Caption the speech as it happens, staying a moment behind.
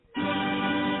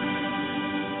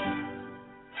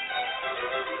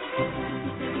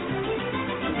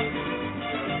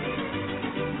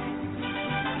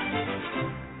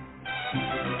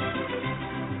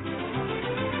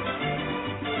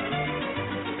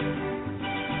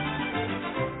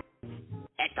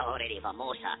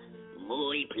Famosa,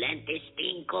 muy plente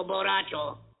stinco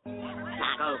borracho.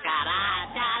 La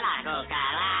cucaracha,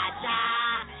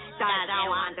 doesn't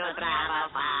want to travel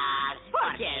far.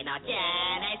 Porque no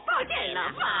tienes, porque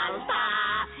no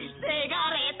falta.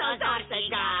 Cigarritos or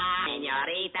cigar.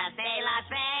 Señoritas de Las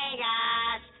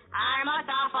Vegas are most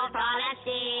awful tall and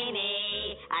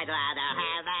skinny. I'd rather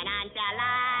have an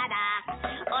enchilada,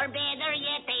 or better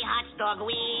yet, a hot dog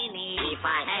weenie. If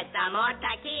I had some more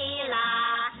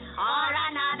tequila, or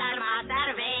another más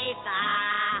cerveza,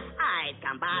 I'd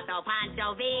combato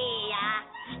Pancho Villa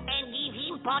and give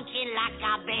him punch in la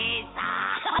cabeza.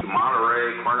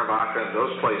 Monterey, Cuernavaca,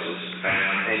 those places,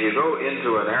 and you go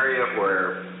into an area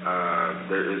where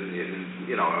there is,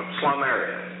 a slum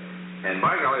area, and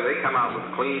by golly, they come out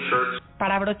with clean shirts.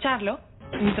 Para abrocharlo,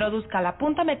 introduzca la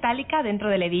punta metálica dentro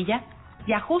de la hebilla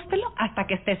y ajústelo hasta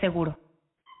que esté seguro.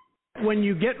 When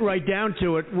you get right down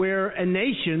to it, we're a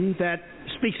nation that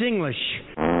speaks English.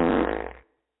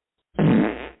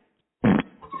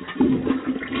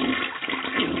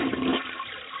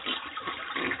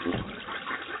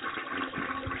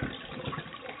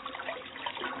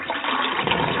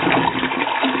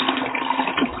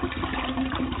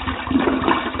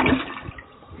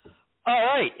 All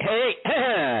right. Hey,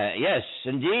 yes,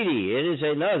 indeedy. It is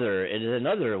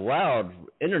another wild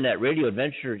internet radio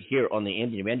adventure here on the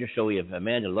Andy and Amanda Show. We have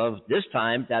Amanda Love, this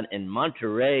time down in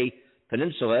Monterey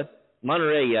Peninsula.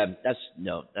 Monterey, that's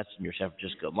near San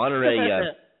Francisco. Monterey,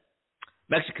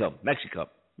 Mexico.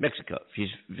 She's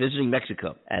visiting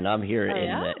Mexico, and I'm here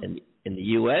in the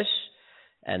U.S.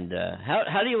 And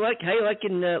how you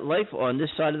liking life on this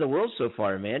side of the world so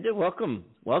far, Amanda? Welcome.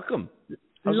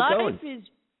 How's life it going? Is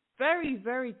very,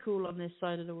 very cool on this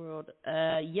side of the world.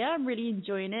 I'm really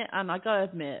enjoying it, and I gotta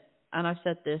admit, and I've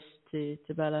said this to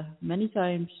Bella many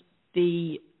times,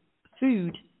 the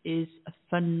food is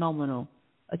phenomenal.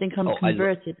 I think I'm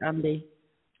converted, Andy.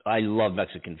 I love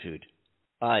Mexican food.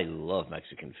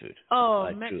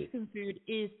 Oh, Mexican food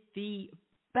is the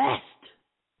best.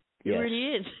 It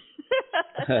really is.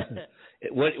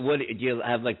 What do you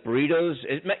have, like burritos?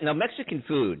 Now, Mexican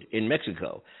food in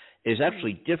Mexico is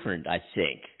actually different, I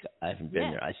think. I haven't been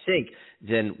there. I think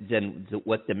than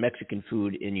what the Mexican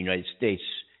food in the United States,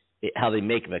 how they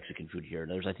make Mexican food here.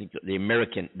 And I think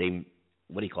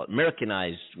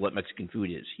Americanized what Mexican food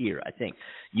is here, I think.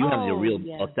 You have the real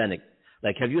authentic.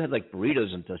 Like, have you had like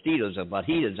burritos and tostitos and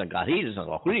fajitas and gajitas and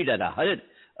guajillas?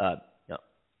 No.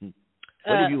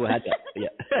 What have you had?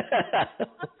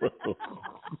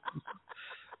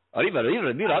 I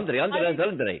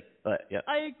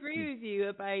agree with you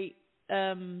about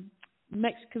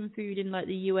Mexican food in like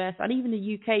the US and even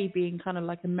the UK being kind of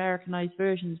like Americanized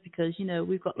versions, because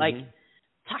we've got like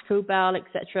Taco Bell,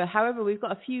 etc. However, we've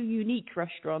got a few unique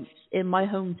restaurants in my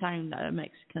hometown that are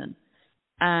Mexican,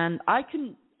 and I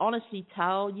couldn't honestly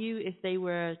tell you if they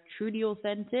were truly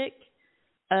authentic,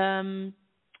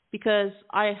 because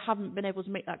I haven't been able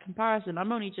to make that comparison.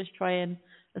 I'm only just trying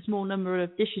a small number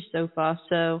of dishes so far,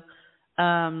 so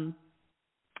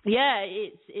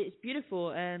it's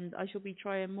beautiful, and I shall be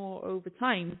trying more over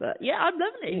time. But I'm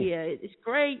loving it here. It's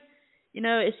great.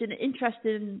 It's an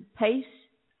interesting pace.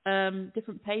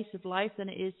 Different pace of life than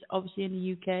it is obviously in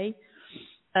the UK.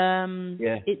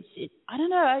 It's I don't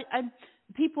know.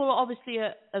 People obviously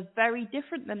are very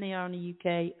different than they are in the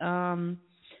UK.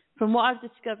 From what I've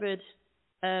discovered,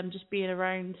 just being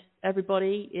around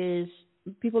everybody, is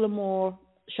people are more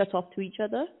shut off to each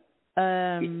other.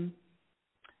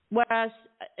 Whereas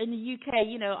in the UK,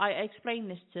 I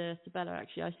explained this to Bella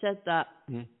actually. I said that,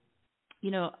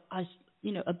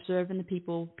 observing the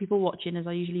people watching as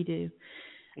I usually do.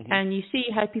 And you see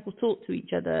how people talk to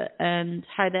each other and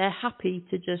how they're happy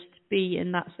to just be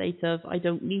in that state of, I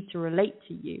don't need to relate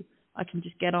to you. I can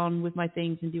just get on with my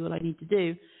things and do what I need to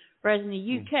do. Whereas in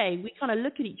the UK, we kind of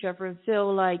look at each other and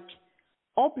feel like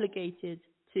obligated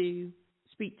to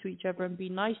speak to each other and be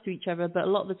nice to each other, but a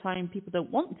lot of the time people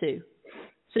don't want to.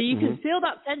 So you can feel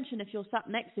that tension if you're sat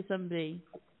next to somebody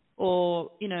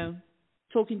or,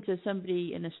 talking to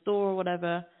somebody in a store or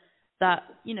whatever, that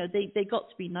they got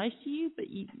to be nice to you, but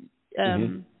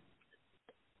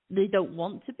they don't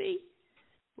want to be.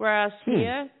 Whereas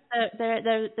here,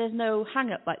 there's no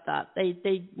hang up like that.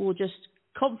 They will just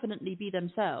confidently be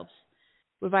themselves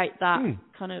without that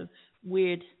kind of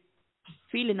weird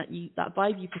feeling that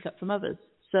vibe you pick up from others.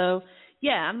 So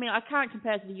I can't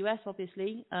compare to the US,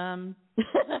 obviously.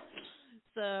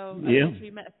 So I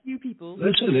actually met a few people.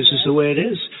 Listen, this is the way it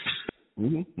is.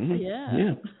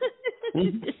 Yeah.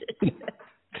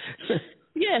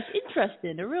 Yeah, it's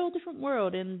interesting. A real different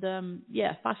world, and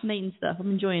fascinating stuff.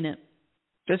 I'm enjoying it.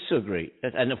 That's so great.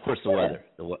 And of course the weather,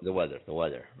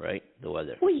 right? The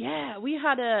weather. Well, yeah, we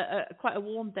had quite a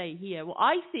warm day here. Well,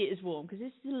 I see it as warm because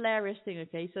it's a hilarious thing.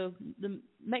 Okay, so the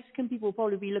Mexican people will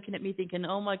probably be looking at me thinking,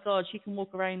 "Oh my God, she can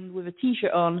walk around with a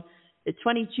t-shirt on at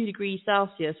 22 degrees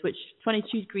Celsius," which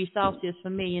 22 degrees Celsius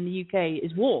for me in the UK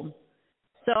is warm.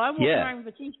 So I'm walking around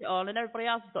with a t-shirt on, and everybody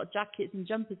else has got jackets and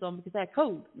jumpers on because they're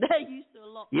cold. They're used to a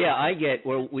lot. Yeah, I get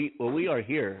where we are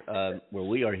here.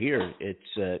 It's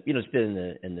it's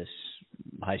been in this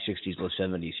high 60s, low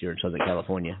 70s here in Southern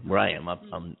California, where I am.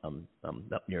 I'm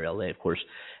up near LA, of course,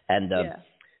 and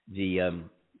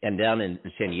and down in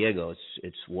San Diego,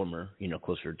 it's warmer.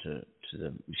 Closer to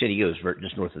the San Diego is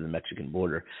just north of the Mexican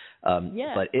border.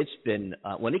 But it's been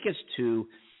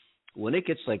when it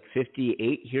gets like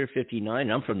 58 here,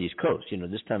 59, I'm from the East Coast.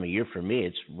 This time of year for me,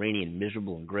 it's rainy and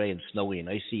miserable and gray and snowy and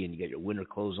icy, and you got your winter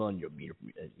clothes on, your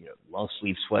long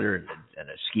sleeve sweater and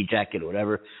a ski jacket or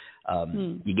whatever.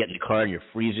 You get in the car and you're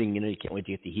freezing. You can't wait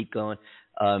to get the heat going.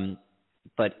 And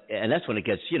that's when it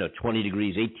gets 20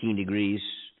 degrees, 18 degrees,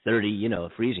 30,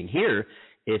 freezing. Here,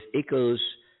 if it goes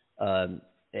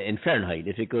in Fahrenheit,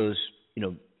 if it goes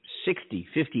 60,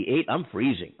 58, I'm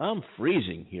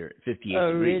freezing here at 58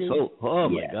 degrees. Really? Oh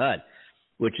my God.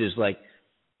 Which is like,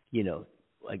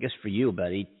 I guess for you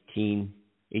about 18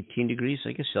 degrees,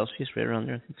 I guess, Celsius, right around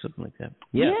there. I think something like that.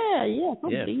 Yeah,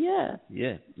 probably, yeah.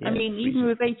 I mean, freezing. even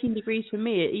with 18 degrees for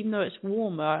me, even though it's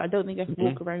warmer, I don't think I can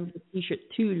walk around with a t-shirt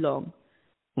too long.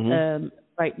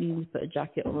 Right, need to put a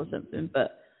jacket on or something.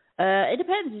 But it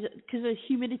depends, because the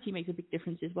humidity makes a big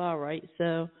difference as well, right?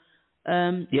 So...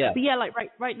 But yeah, like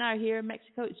right now here in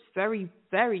Mexico, it's very,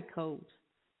 very cold.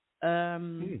 Are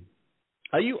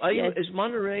you? Is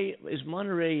Monterey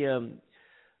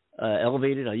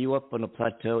elevated? Are you up on a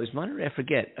plateau? Is Monterey? I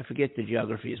forget the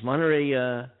geography. Is Monterey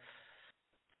up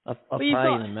high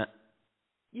in the mountain?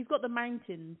 You've got the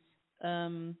mountains,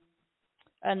 and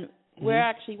where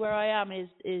I am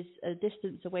is a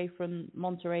distance away from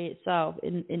Monterey itself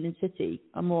in the city.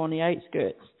 I'm more on the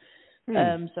outskirts.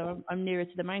 So I'm nearer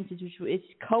to the mountains, which it's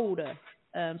colder.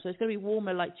 So it's going to be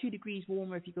warmer, like 2 degrees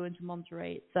warmer if you go into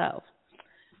Monterey itself.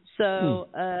 So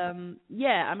I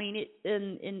mean,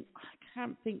 I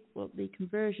can't think what the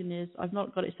conversion is. I've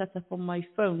not got it set up on my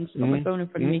phone. So I've got my phone in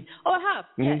front of me. Oh, I have.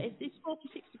 Yeah, it's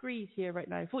 46 degrees here right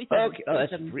now. 47. Okay. Oh,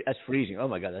 that's freezing. Oh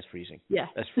my God, that's freezing. Yeah,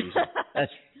 that's freezing.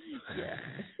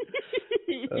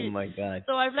 Oh my God.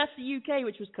 So I've left the UK,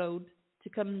 which was cold, to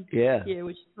come here,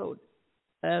 which is cold.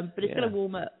 But it's going to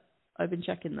warm up. I've been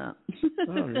checking that.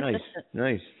 Oh, nice.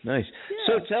 Yeah.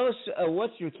 So tell us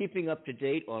what you're keeping up to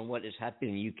date on what is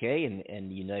happening in the UK and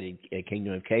the United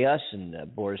Kingdom of Chaos and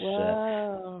Boris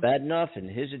Badenoff and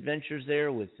his adventures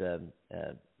there with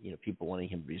people wanting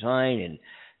him to resign and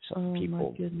some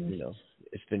people.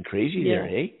 It's been crazy there,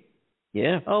 eh?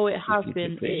 Yeah. Oh, it has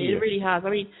been. It really has. I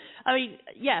mean,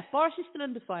 Boris is still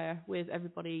under fire with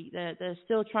everybody. They're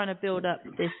still trying to build up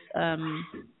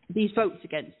these votes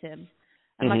against him.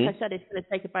 And like I said, it's going to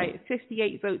take about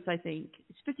 58 votes, I think.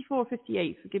 It's 54 or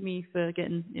 58, forgive me for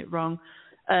getting it wrong,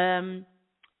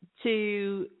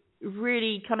 to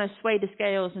really kind of sway the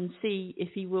scales and see if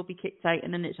he will be kicked out.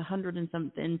 And then it's 100 and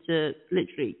something to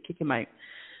literally kick him out.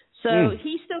 So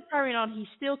he's still carrying on. He's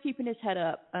still keeping his head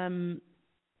up, trying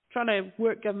to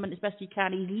work government as best he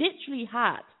can. He literally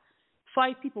had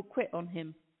 5 people quit on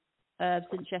him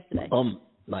since yesterday. Oh,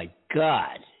 my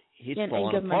God. He's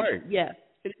falling apart. Yeah.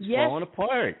 It's falling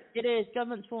apart. It is.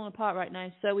 Government's falling apart right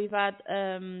now. So we've had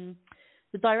the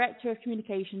Director of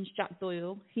Communications, Jack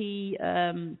Doyle, he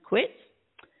quit.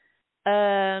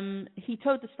 He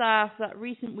told the staff that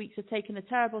recent weeks have taken a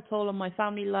terrible toll on my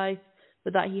family life,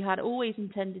 but that he had always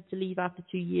intended to leave after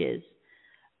 2 years.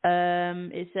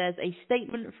 It says a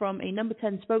statement from a number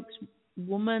 10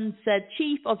 spokeswoman said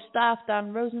Chief of Staff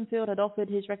Dan Rosenfield had offered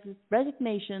his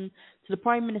resignation to the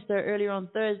Prime Minister earlier on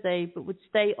Thursday, but would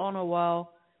stay on a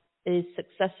while his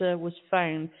successor was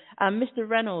found. And Mr.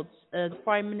 Reynolds, the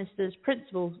Prime Minister's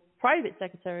principal private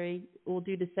secretary, will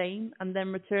do the same and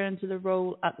then return to the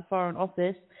role at the Foreign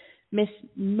Office. Miss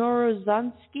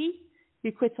Norozhansky,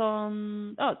 who quit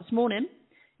on this morning,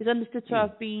 is understood to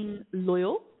have been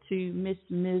loyal to Miss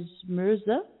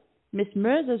Mirza. Miss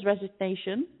Mirza's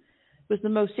resignation was the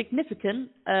most significant.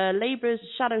 Labour's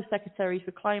Shadow Secretary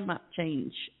for Climate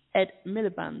Change, Ed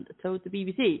Miliband, told the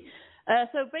BBC.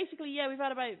 So basically, we've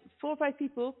had about 4 or 5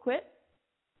 people quit.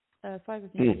 5, I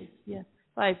think it is. Yeah,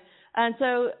 5. And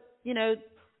so,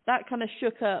 that kind of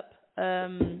shook up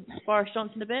Boris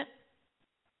Johnson a bit.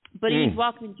 But he's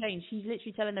welcoming change. He's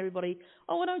literally telling everybody,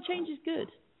 "Oh, well, no, change is good.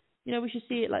 You know, we should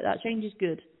see it like that. Change is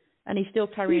good." And he's still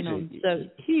carrying on. So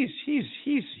he's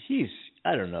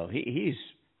I don't know. He's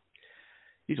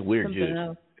a weird dude.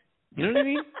 Else. You know what I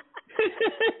mean?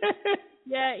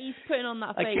 Yeah, he's putting on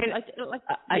that face.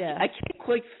 I can't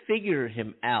quite figure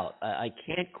him out. I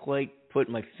can't quite put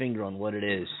my finger on what it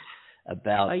is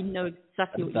about. I know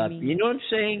exactly what you mean. You know what I'm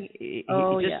saying?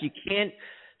 You can't.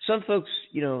 Some folks,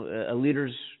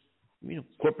 leaders,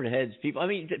 corporate heads, people. I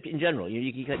mean, in general,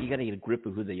 you got to get a grip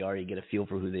of who they are. You get a feel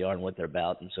for who they are and what they're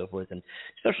about, and so forth. And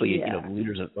especially,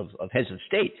 leaders of heads of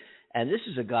state. And this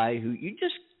is a guy who he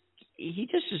just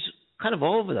is kind of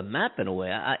all over the map in a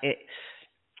way.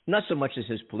 Not so much as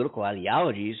his political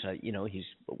ideologies. He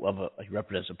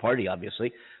represents a party,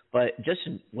 obviously, but just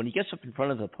when he gets up in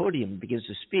front of the podium and begins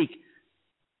to speak,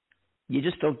 you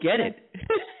just don't get it.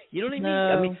 You know what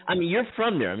I mean? I mean, you're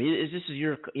from there. I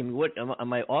mean, what?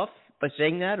 Am I off by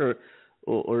saying that, or?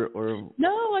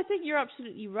 No, I think you're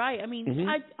absolutely right. I mean,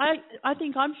 I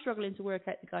think I'm struggling to work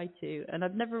out the guy too, and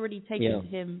I've never really taken to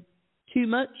him too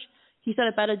much. He's done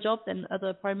a better job than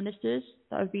other prime ministers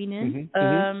that I've been in.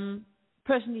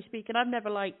 Personally speaking, I've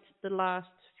never liked the last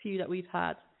few that we've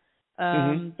had.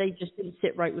 They just didn't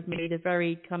sit right with me. They're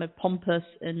very kind of pompous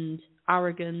and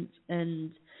arrogant,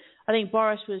 and I think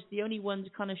Boris was the only one to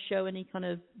kind of show any kind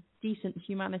of decent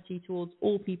humanity towards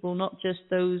all people, not just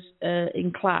those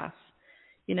in class.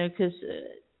 Because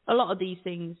a lot of these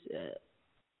things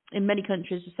in many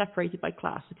countries are separated by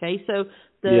class. Okay, so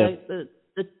the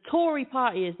Tory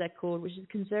party, as they're called, which is the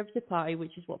Conservative Party,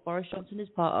 which is what Boris Johnson is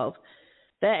part of,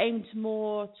 they're aimed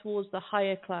more towards the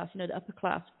higher class, the upper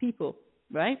class people,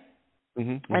 right?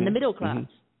 And the middle class.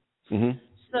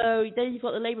 So then you've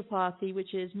got the Labour Party,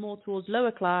 which is more towards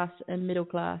lower class and middle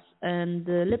class, and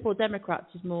the Liberal Democrats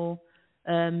is more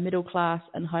middle class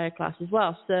and higher class as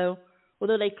well. So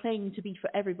although they claim to be for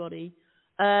everybody,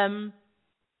 you've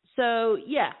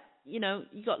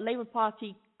got Labour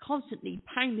Party constantly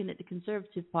pounding at the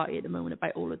Conservative Party at the moment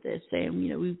about all of this, saying,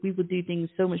 we would do things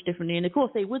so much differently. And of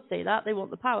course they would say that, they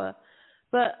want the power.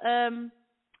 But, I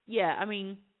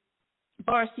mean,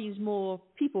 Boris seems more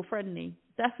people-friendly,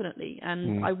 definitely.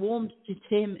 And I warmed to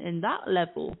him in that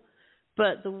level.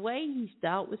 But the way he's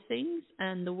dealt with things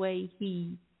and the way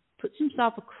he puts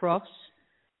himself across,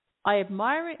 I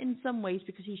admire it in some ways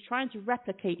because he's trying to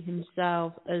replicate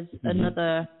himself as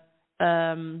another...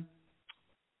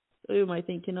 who am I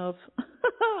thinking of?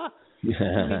 You need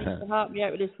to help me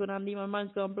out with this one, Andy. My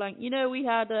mind's gone blank. We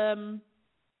had...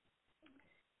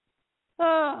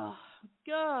 oh,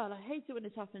 God, I hate it when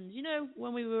this happens.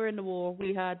 When we were in the war,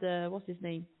 we had... what's his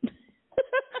name?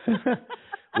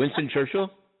 Winston Churchill?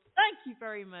 Thank you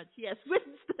very much. Yes,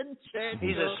 Winston Churchill.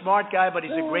 He's a smart guy, but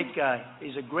he's a great guy.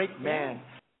 He's a great man.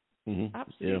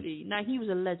 Absolutely. Yeah. Now, he was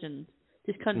a legend.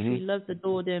 This country loved,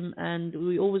 adored him, and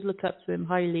we always look up to him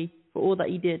highly for all that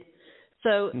he did.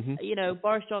 So,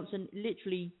 Boris Johnson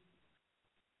literally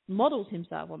models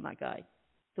himself on that guy,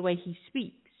 the way he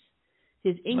speaks,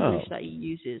 his English that he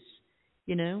uses,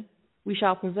 we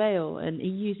shall prevail, and he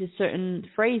uses certain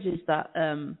phrases that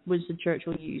Winston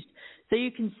Churchill used. So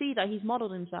you can see that he's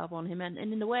modeled himself on him, and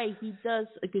in a way he does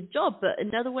a good job, but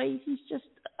in other ways he's just,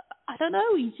 I don't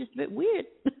know, he's just a bit weird.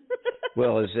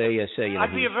 Well, as they say,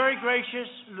 I'd be a very gracious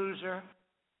loser.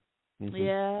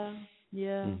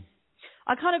 Yeah.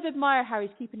 I kind of admire how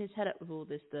he's keeping his head up with all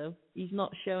this, though. He's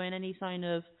not showing any sign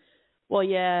of, I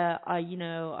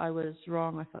was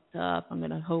wrong, I fucked up, I'm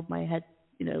going to hold my head,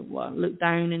 look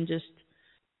down and just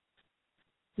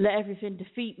let everything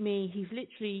defeat me. He's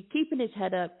literally keeping his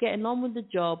head up, getting on with the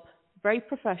job, very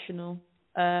professional.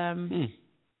 No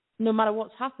matter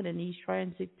what's happening, he's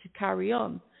trying to carry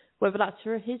on, whether that's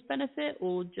for his benefit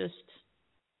or just...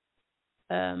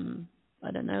 I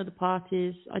don't know, the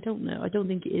parties. I don't know. I don't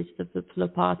think it is for the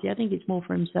party. I think it's more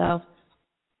for himself,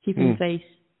 keeping face,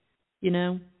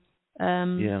 But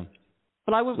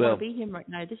I wouldn't want to be him right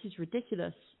now. This is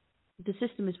ridiculous. The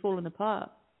system is falling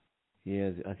apart. Yeah,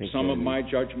 I think some of my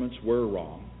judgments were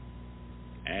wrong,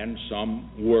 and some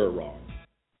were wrong.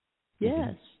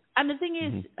 Yes. And the thing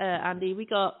is, Andy, we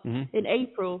got in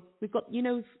April, we've got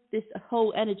this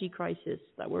whole energy crisis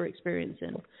that we're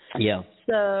experiencing. Yeah.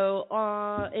 So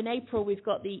in April, we've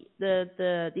got the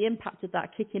impact of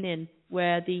that kicking in,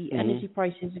 where the energy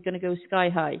prices are going to go sky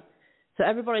high. So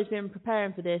everybody's been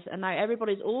preparing for this, and now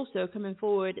everybody's also coming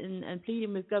forward and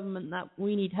pleading with government that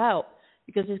we need help,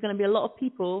 because there's going to be a lot of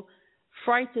people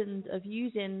frightened of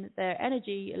using their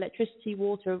energy, electricity,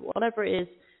 water, whatever it is,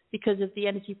 because of the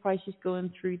energy prices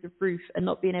going through the roof and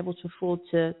not being able to afford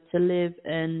to live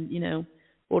and,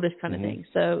 all this kind of thing.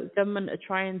 So government are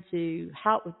trying to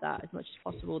help with that as much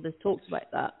as possible. There's talks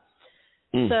about that.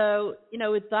 So,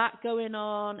 with that going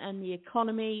on and the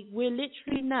economy, we're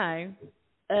literally now,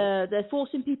 they're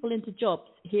forcing people into jobs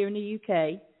here in the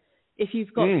UK if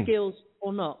you've got skills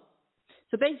or not.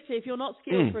 So basically, if you're not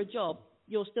skilled for a job,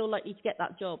 you're still likely to get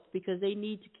that job because they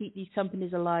need to keep these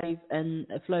companies alive and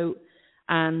afloat,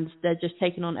 and they're just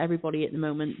taking on everybody at the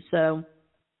moment. So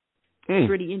it's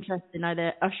really interesting how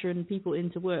they're ushering people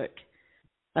into work.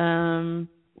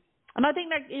 And I think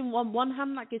that on one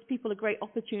hand, that gives people a great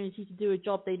opportunity to do a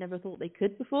job they never thought they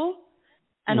could before.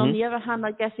 And on the other hand,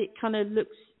 I guess it kind of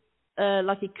looks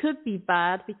like it could be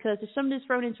bad because if somebody's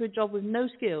thrown into a job with no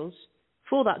skills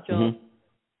for that job,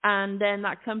 and then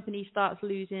that company starts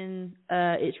losing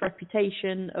its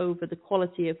reputation over the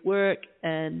quality of work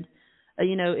and,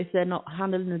 if they're not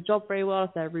handling the job very well,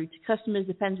 if they're rude to customers,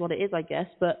 depends what it is, I guess.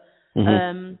 But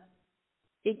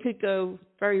it could go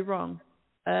very wrong.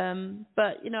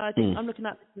 But, I think I'm looking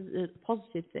at this as a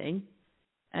positive thing,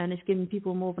 and it's giving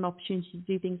people more of an opportunity to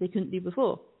do things they couldn't do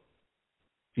before.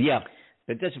 Yeah.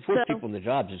 But that's to force people in the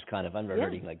jobs is kind of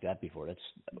unheard of like that before. That's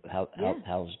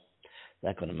how's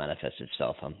that going to manifest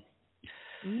itself? I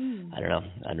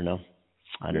don't know.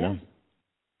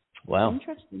 Wow.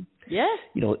 Interesting. Yeah.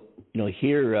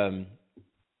 Here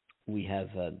we have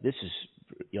this is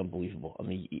unbelievable. I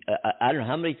mean, I don't know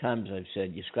how many times I've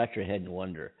said you scratch your head and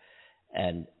wonder,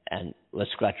 and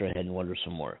let's scratch our head and wonder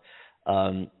some more.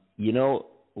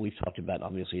 We've talked about,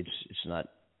 obviously it's not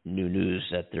new news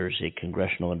that there's a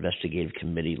congressional investigative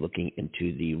committee looking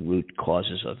into the root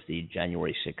causes of the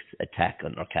January 6th attack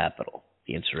on our Capitol,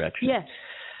 the insurrection.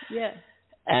 Yeah.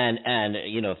 And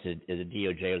if the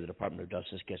DOJ or the Department of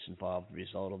Justice gets involved as a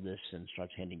result of this and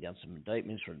starts handing down some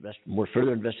indictments or more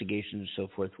further investigations and so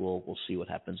forth, we'll see what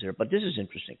happens there. But this is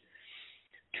interesting.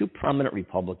 Two prominent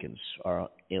Republicans are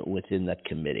within that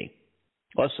committee.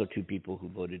 Also, two people who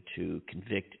voted to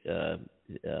convict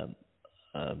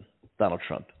Donald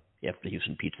Trump after he was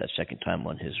impeached that second time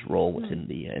on his role within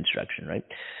the insurrection, right?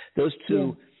 Those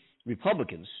two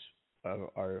Republicans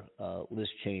are Liz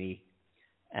Cheney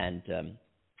and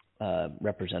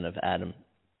Representative Adam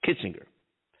Kinzinger.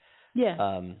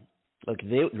 Yeah.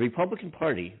 The Republican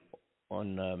Party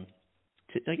on,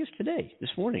 I guess this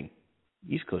morning,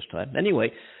 East Coast time.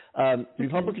 Anyway, the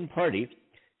Republican Party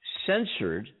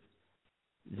censured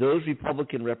those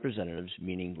Republican representatives,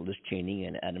 meaning Liz Cheney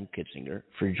and Adam Kinzinger,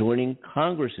 for joining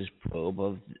Congress's probe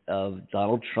of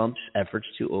Donald Trump's efforts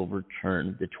to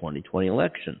overturn the 2020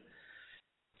 election.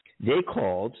 They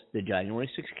called the January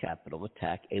 6th Capitol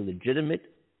attack a legitimate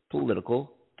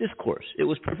political discourse. It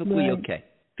was perfectly okay.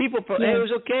 People, it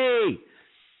was okay.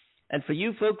 And for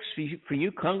you folks, for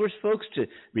you Congress folks,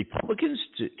 Republicans,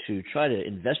 to try to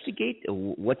investigate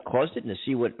what caused it and to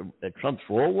see what Trump's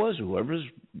role was, or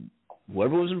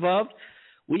whoever was involved,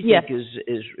 we think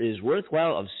is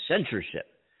worthwhile of censorship.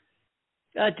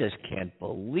 I just can't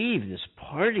believe this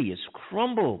party has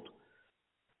crumbled.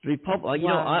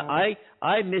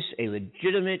 I miss a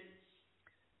legitimate,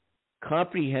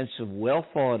 comprehensive, well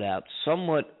thought out,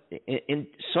 somewhat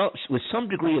with some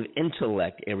degree of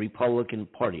intellect, a Republican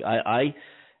Party. I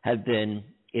have been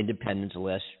independent the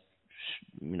last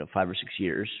 5 or 6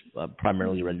 years,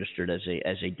 primarily registered as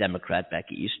a Democrat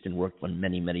back east, and worked on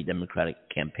many Democratic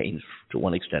campaigns to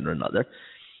one extent or another.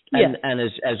 And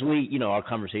as we, our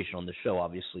conversation on the show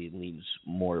obviously leans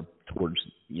more towards,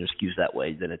 skews that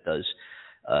way than it does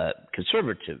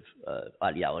conservative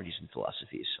ideologies and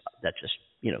philosophies. That's just,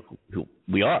 who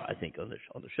we are, I think, on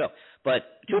the show.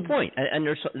 But to a point, and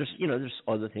there's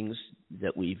other things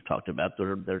that we've talked about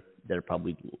that are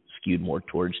probably skewed more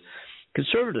towards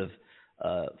conservative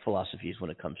philosophies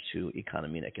when it comes to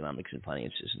economy and economics and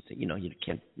finances. And you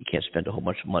can't spend a whole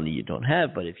bunch of money you don't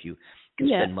have, but if you can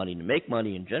spend money to make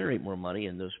money and generate more money,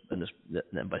 and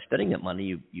by spending that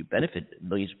money you benefit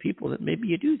millions of people, then maybe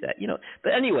you do that.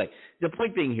 But anyway, the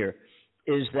point being here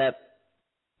is that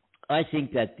I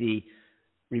think that the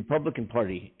Republican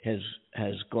Party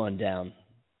has gone down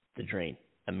the drain.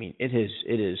 I mean, it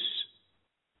is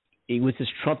with this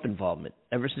Trump involvement.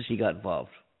 Ever since he got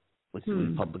involved with the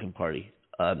Republican Party,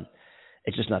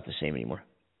 it's just not the same anymore.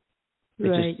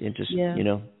 It's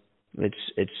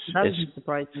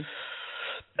surprising.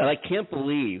 And I can't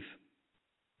believe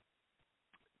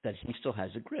that he still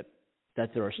has a grip.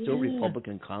 That there are still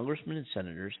Republican congressmen and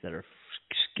senators that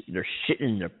they're shitting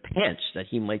in their pants that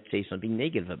he might say something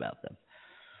negative about them.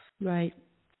 Right.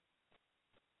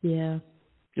 Yeah.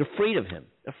 They're afraid of him.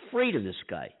 Afraid of this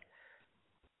guy.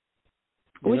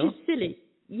 Which is silly.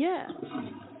 Yeah.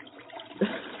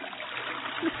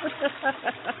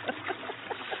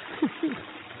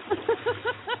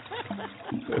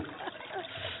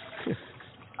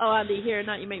 Oh, Andy, hearing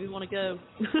that, you make me want to go.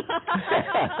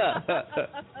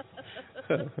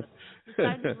 The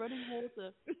sound of running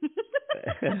water.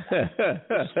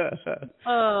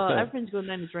 Everything's going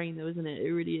down the drain, though, isn't it?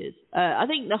 It really is. I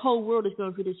think the whole world is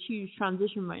going through this huge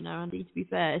transition right now, Andy, to be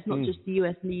fair. It's not just the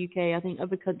US and the UK. I think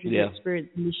other countries are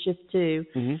experiencing this shift, too.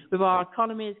 With our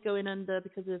economies going under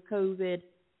because of COVID,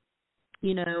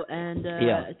 you know, and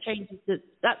changes.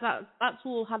 That's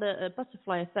all had a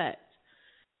butterfly effect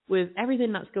with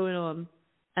everything that's going on.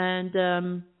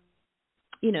 And,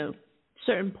 you know,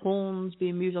 certain pawns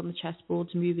being moved on the chessboard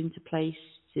to move into place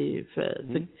I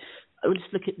would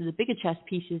just look at the bigger chess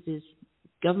pieces is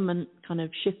government kind of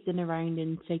shifting around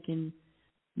and taking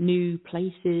new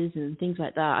places and things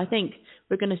like that. I think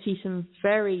we're going to see some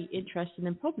very interesting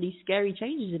and probably scary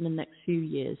changes in the next few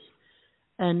years.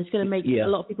 And it's going to make a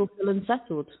lot of people feel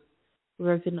unsettled with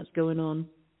everything that's going on.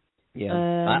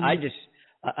 Yeah. I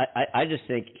just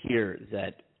think here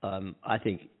that I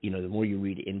think, you know, the more you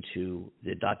read into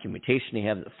the documentation they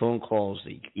have, the phone calls,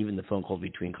 even the phone calls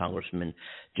between Congressman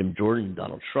Jim Jordan and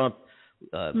Donald Trump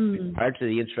prior to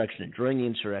the insurrection and during the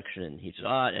insurrection, and he said,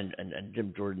 and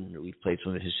Jim Jordan, we've played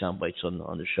some of his sound bites on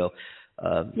the show,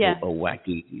 a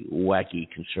wacky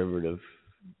conservative,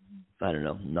 I don't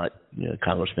know, not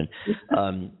congressman.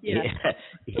 And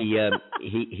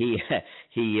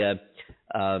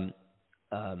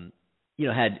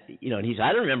he's,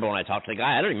 I don't remember when I talked to the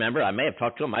guy. I don't remember. I may have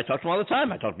talked to him. I talked to him all the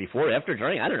time. I talked before, after,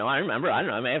 during. I don't know. I remember. I don't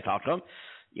know. I may have talked to him.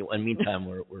 In the meantime,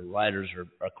 where rioters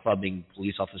are clubbing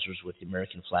police officers with the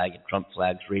American flag and Trump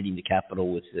flags, raiding the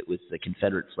Capitol with the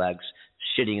Confederate flags,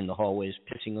 shitting in the hallways,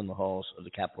 pissing in the halls of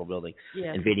the Capitol building,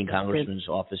 invading congressmen's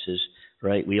offices.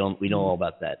 Right? We know all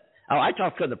about that. Oh, I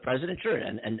talked to the president, sure,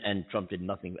 and Trump did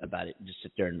nothing about it. Just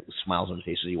sit there and smiles on his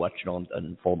face as he watched it all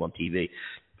unfold on TV.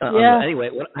 Anyway,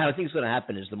 how I think is going to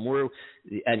happen is the more,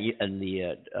 the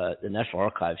National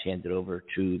Archives handed over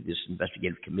to this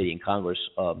investigative committee in Congress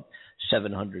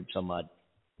 700 some odd.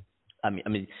 I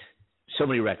mean, so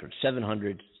many records,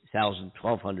 700, 1,000,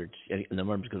 1,200, and the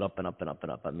numbers go up and up and up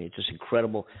and up. I mean, it's just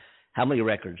incredible how many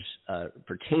records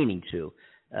pertaining to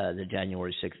the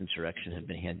January 6th insurrection have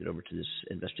been handed over to this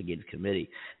investigative committee,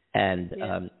 and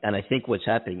I think what's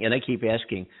happening, and I keep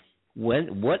asking,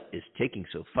 what is taking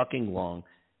so fucking long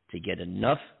to get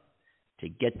enough to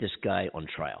get this guy on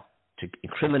trial, to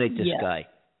incriminate this guy?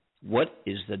 What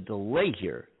is the delay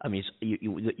here? I mean,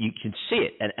 you can see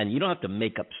it, and you don't have to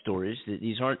make up stories.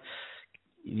 These aren't.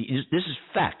 This is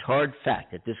fact, hard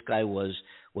fact, that this guy was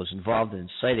involved in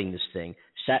inciting this thing,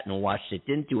 sat and watched it,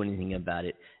 didn't do anything about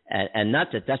it, and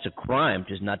not that that's a crime,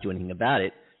 just not do anything about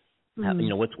it.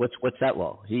 What's that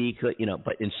law? He could,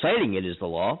 but inciting it is the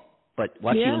law. But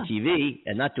watching on TV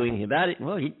and not doing anything about it,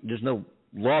 well, there's no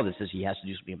law that says he has to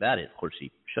do something about it. Of course,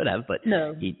 he should have, but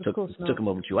he took him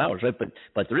over 2 hours, right?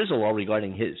 But there is a law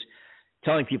regarding his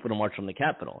telling people to march on the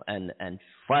Capitol and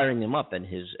firing them up, and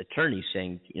his attorney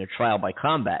saying, trial by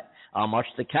combat. I'll march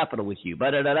to the Capitol with you,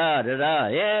 and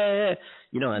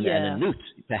then noose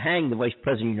to hang the Vice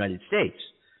President of the United States.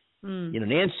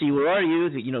 Nancy, where are you?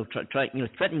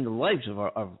 Threatening the lives of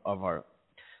our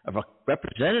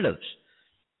representatives.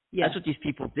 Yeah. That's what these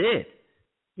people did.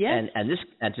 Yes. And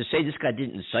to say this guy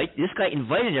didn't incite, this guy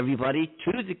invited everybody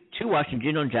to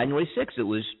Washington on January 6th. It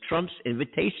was Trump's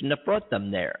invitation that brought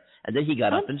them there. And then he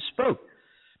got up and spoke.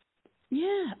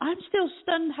 Yeah, I'm still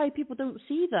stunned how people don't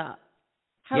see that.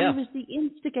 How he was the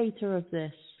instigator of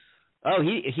this. Oh,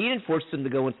 he didn't force them to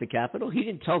go into the Capitol. He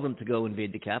didn't tell them to go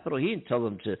invade the Capitol. He didn't tell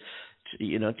them to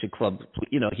club.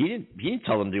 He didn't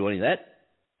tell them to do any of that.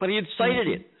 But he incited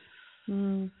it.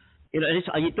 Mm.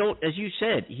 You don't, as you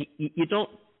said, you don't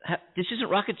have. This isn't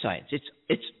rocket science.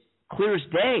 It's clear as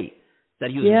day that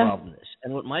he was involved in this.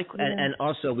 And what and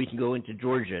also we can go into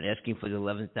Georgia and asking for the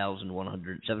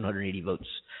 780 votes.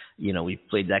 We've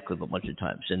played that clip a bunch of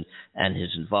times, and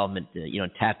his involvement,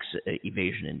 in tax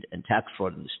evasion and tax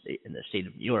fraud in the state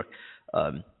of New York.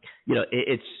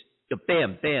 It's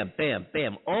bam, bam, bam,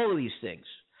 bam, all of these things,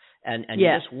 and you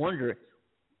just wonder.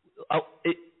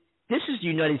 This is the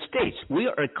United States. We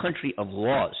are a country of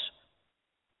laws,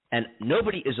 and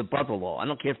nobody is above the law. I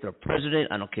don't care if they're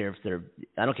president. I don't care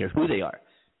who they are.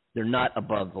 They're not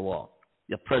above the law.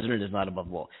 The president is not above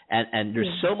the law. And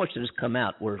there's so much that has come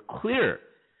out. We're clear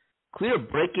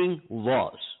breaking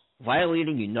laws,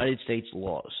 violating United States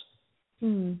laws,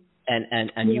 and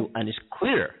it's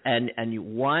clear. And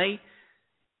why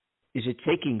is it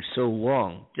taking so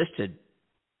long?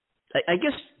 I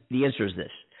guess the answer is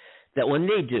this. That when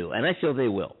they do, and I feel they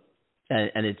will,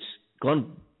 and it's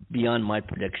gone beyond my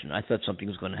prediction. I thought something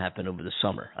was going to happen over the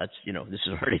summer. That's this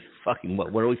is already fucking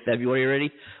what are we, February already?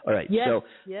 All right.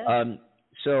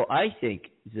 So I think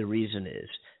the reason is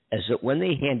that when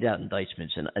they hand out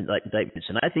indictments, and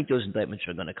I think those indictments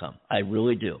are going to come. I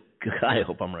really do. I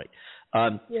hope I'm right.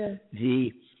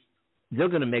 They're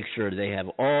going to make sure they have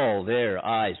all their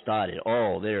I's dotted,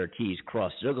 all their T's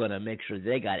crossed. They're going to make sure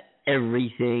they got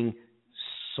everything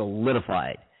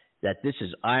solidified, that this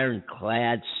is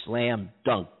ironclad, slam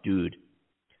dunk, dude.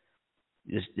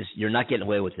 This you're not getting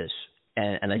away with this.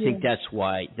 And I think that's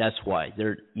why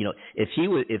they're,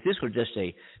 if this were just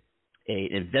an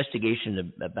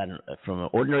investigation from an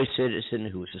ordinary citizen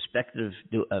who was suspected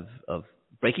of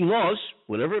breaking laws,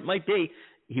 whatever it might be,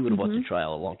 he would have won the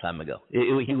trial a long time ago.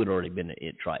 He would have already been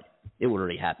tried. It would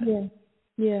already happen.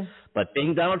 Yeah. But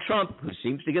being Donald Trump, who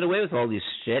seems to get away with all this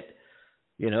shit,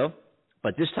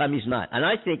 but this time he's not. And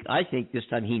I think this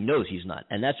time he knows he's not.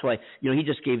 And that's why, he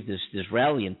just gave this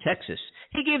rally in Texas.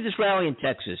 He gave this rally in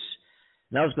Texas.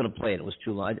 And I was going to play it. It was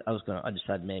too long. I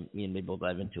decided me and maybe we'll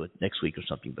dive into it next week or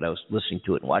something. But I was listening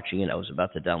to it and watching it. I was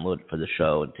about to download it for the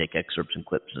show and take excerpts and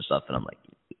clips and stuff. And I'm like,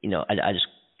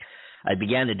 I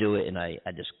began to do it, and I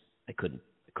couldn't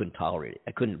tolerate it.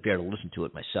 I couldn't bear to listen to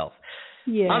it myself.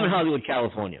 Yeah. I'm in Hollywood,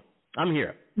 California. I'm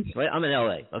here, right? I'm in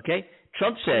L.A., okay?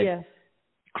 Trump said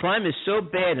crime is so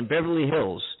bad in Beverly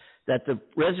Hills that the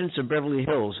residents of Beverly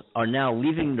Hills are now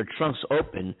leaving their trunks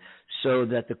open so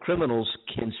that the criminals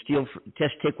can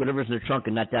take whatever's in their trunk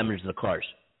and not damage the cars.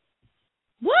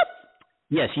 What?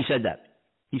 Yes, he said that.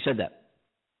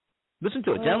 Listen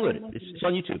to it. Download it. It's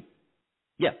on YouTube.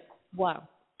 Yeah. Wow.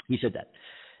 He said that.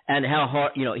 And how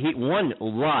hard, he one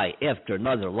lie after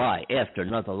another lie after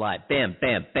another lie. Bam,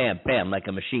 bam, bam, bam, like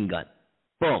a machine gun.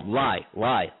 Boom, lie,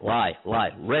 right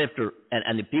after,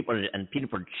 and the people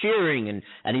are cheering, and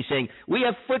he's saying, we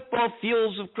have football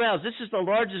fields of crowds. This is the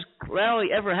largest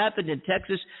rally ever happened in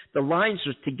Texas. The lines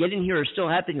to get in here are still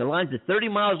happening. The lines are 30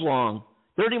 miles long.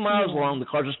 30 miles long. The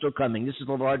cars are still coming. This is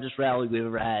the largest rally we've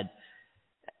ever had.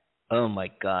 Oh, my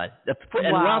God.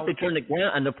 And why don't they turn the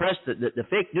press, the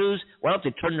fake news, why don't they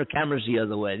turn their cameras the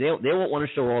other way? They won't want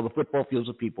to show all the football fields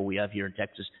of people we have here in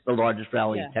Texas, the largest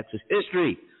rally in Texas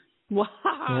history. Wow.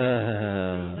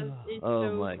 It's oh,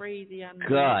 so my crazy. Andy.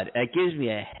 God. It gives me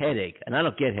a headache, and I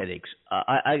don't get headaches.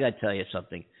 I got to tell you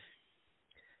something.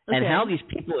 Okay. And how these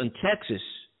people in Texas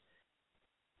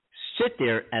sit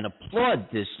there and applaud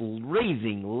this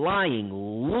raving, lying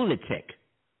lunatic.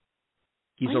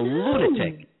 He's a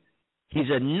lunatic. He's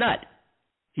a nut.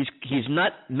 He's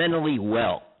not mentally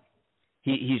well.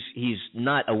 He's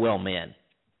not a well man.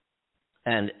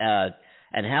 And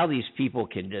how these people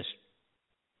can just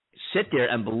sit there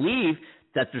and believe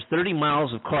that there's 30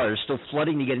 miles of cars still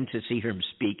flooding to get in to see him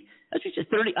speak. That's just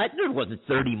 30. There wasn't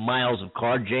 30 miles of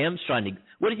car jams trying to.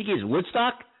 What do you think he is?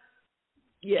 Woodstock?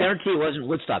 Yeah. Guarantee it wasn't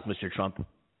Woodstock, Mr. Trump.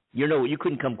 You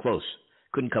couldn't come close.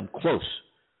 Couldn't come close.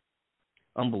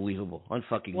 Unbelievable.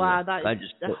 Unfucking. Wow, real. that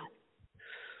is.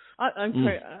 I'm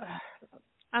sorry,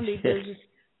 Andy. There's just,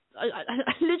 I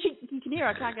literally, you can hear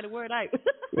I can't get a word out.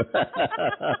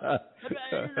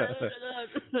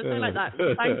 Something like that.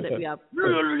 The sound that we have.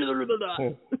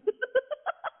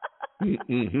 Makes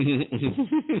you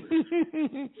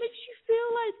feel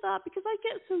like that because I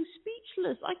get so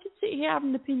speechless. I could sit here have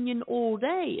an opinion all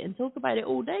day and talk about it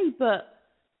all day, but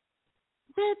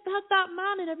that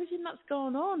man and everything that's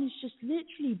going on is just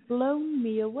literally blown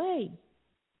me away.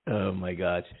 Oh my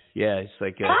God! Yeah, it's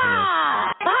like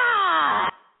yeah.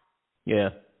 Yeah.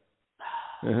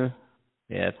 Harry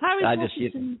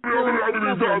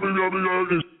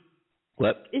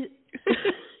What?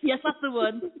 Yes, that's the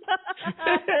one.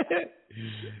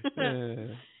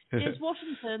 Is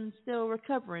Washington still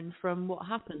recovering from what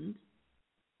happened?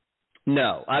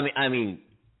 No, I mean,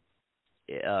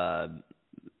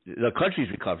 the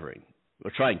country's recovering. We're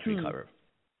trying to recover.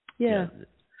 Yeah.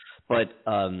 But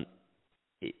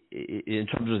in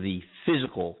terms of the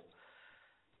physical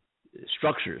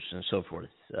structures and so forth,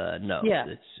 no. Yeah.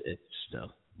 It's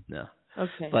no.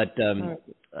 Okay. But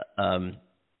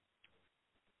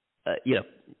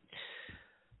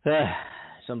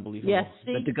it's unbelievable. Yes,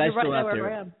 see, but the guy's you're still right out where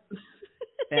there. I am.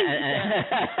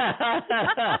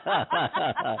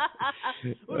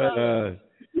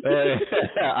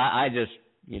 I just,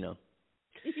 Yes.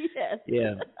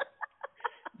 Yeah.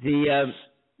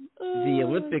 The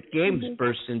Olympic Games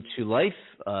burst into life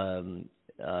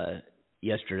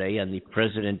yesterday, and the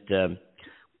president.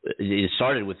 It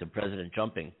started with the president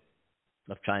jumping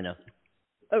of China.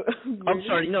 Oh, really? I'm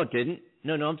sorry. No, it didn't.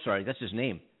 No, I'm sorry. That's his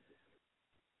name.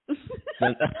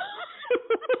 I'm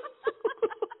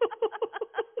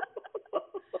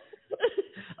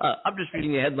just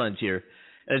reading the headlines here.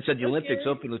 And it said the Olympics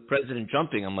opened with President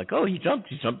jumping. I'm like, oh, he jumped.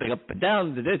 He's jumping up and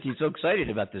down. He's so excited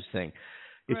about this thing.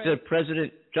 It said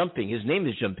President Jumping. His name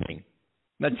is Jinping.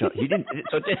 Not Jump. He didn't.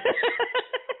 So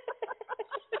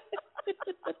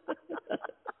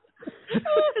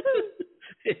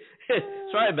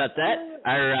sorry about that.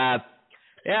 I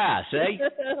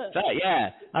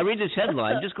read this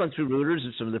headline. I'm just going through Reuters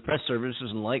and some of the press services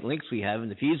and links we have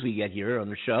and the feeds we get here on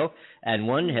the show. And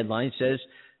one headline says,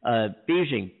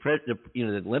 Beijing, the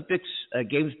Olympics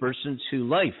Games burst into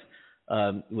life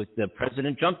with the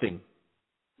president jumping.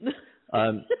 I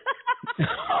love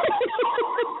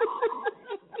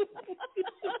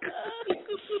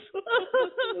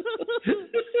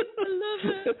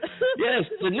it. Yes,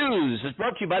 the news is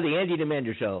brought to you by the Andy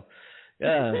Demander Show.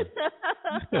 Yeah.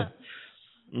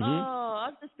 Oh,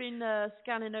 I've just been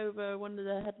scanning over one of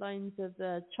the headlines of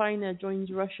China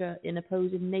joins Russia in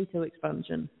opposing NATO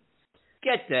expansion.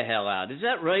 Get the hell out. Is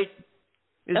that right?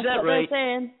 That's what right? They're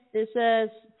saying. It says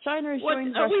China is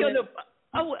joining Russia.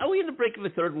 Are we on the brink of a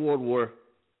third world war?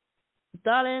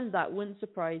 Darling, that wouldn't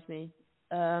surprise me.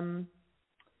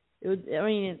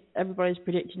 Everybody's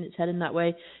predicting it's heading that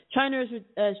way. China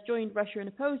has joined Russia in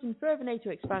opposing further NATO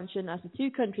expansion as the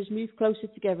two countries move closer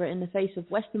together in the face of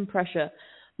Western pressure.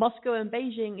 Moscow and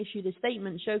Beijing issued a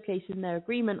statement showcasing their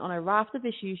agreement on a raft of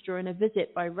issues during a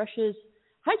visit by Russia's...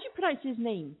 How do you pronounce his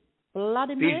name?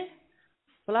 Vladimir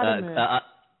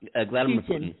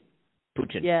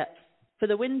Putin. Yeah. For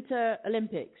the Winter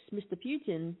Olympics, Mr.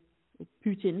 Putin.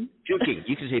 Puking.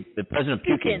 You can say the President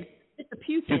Puking. Mr.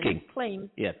 Putin claims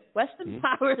Western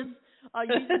powers are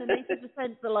using the NATO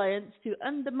Defense Alliance to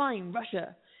undermine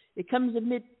Russia. It comes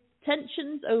amid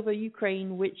tensions over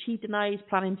Ukraine, which he denies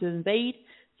planning to invade.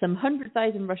 Some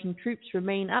 100,000 Russian troops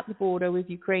remain at the border with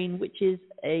Ukraine, which is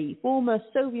a former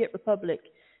Soviet republic.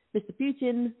 Mr.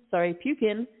 Putin, who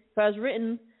has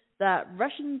written that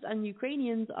Russians and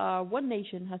Ukrainians are one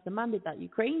nation, has demanded that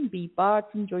Ukraine be barred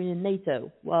from joining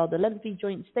NATO. While the lengthy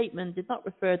joint statement did not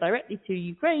refer directly to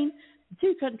Ukraine, the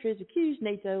two countries accused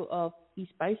NATO of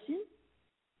espousing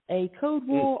a Cold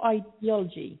War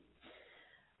ideology.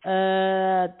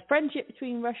 The friendship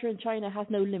between Russia and China has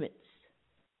no limits.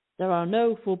 There are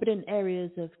no forbidden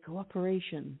areas of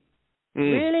cooperation.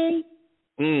 Really?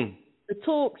 The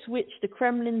talks, which the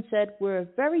Kremlin said were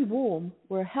very warm,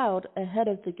 were held ahead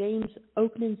of the game's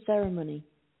opening ceremony.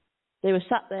 They were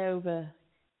sat there over a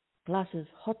glass of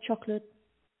hot chocolate,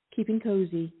 keeping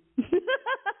cozy.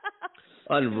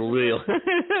 Unreal.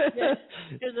 Yes,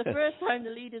 it was the first time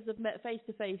the leaders have met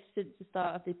face-to-face since the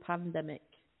start of the pandemic.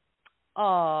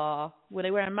 Were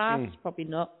they wearing masks? Probably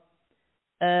not.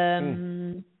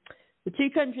 The two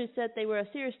countries said they were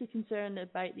seriously concerned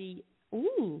about the...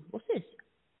 what's this?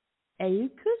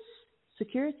 AUKUS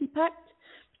Security Pact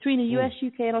between the US,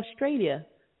 UK and Australia.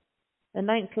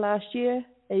 Announced last year,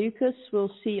 AUKUS will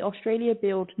see Australia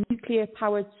build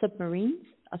nuclear-powered submarines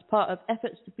as part of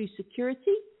efforts to boost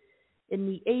security in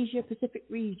the Asia-Pacific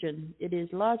region. It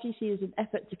is largely seen as an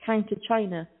effort to counter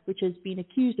China, which has been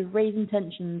accused of raising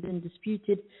tensions in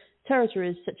disputed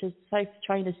territories such as the South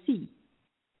China Sea.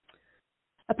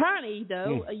 Apparently,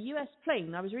 though, a U.S.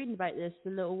 plane, I was reading about this a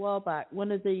little while back,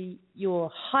 one of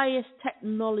your highest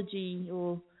technology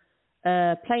or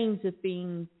planes have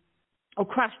been, or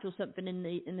crashed or something in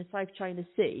the South China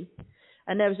Sea,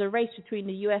 and there was a race between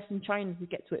the U.S. and China to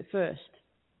get to it first.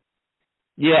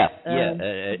 Yeah.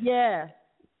 The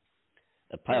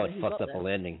pilot fucked up a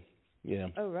landing. Yeah.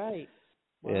 Oh, right.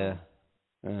 Wow. Yeah.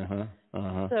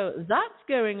 So that's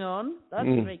going on. That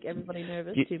doesn't make everybody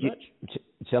nervous too much.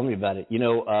 Tell me about it. I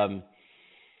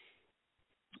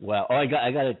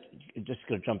got to just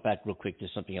going to jump back real quick to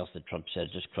something else that Trump said.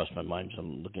 Just crossed my mind. So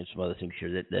I'm looking at some other things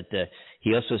here. That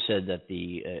he also said that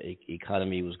the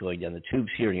economy was going down the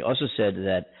tubes here, and he also said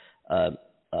that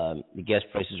the gas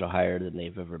prices are higher than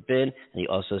they've ever been. And he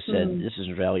also said, this is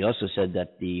real. He also said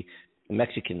that the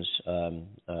Mexicans,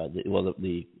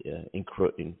 the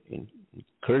incursion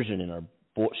in our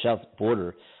south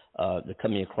border, they're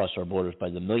coming across our borders by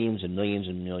the millions and millions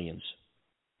and millions.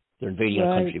 They're invading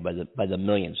our country by the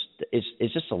millions.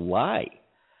 It's just a lie.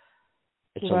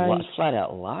 It's a flat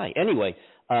out lie. Anyway,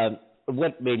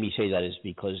 what made me say that is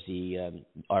because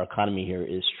our economy here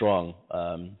is strong,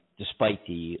 despite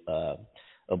the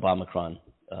Obamacron.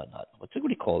 What do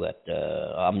you call that?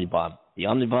 Omnibomb. The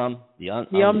Omnibomb.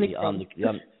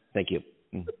 Thank you.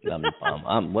 The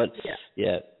Omnibomb.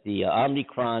 The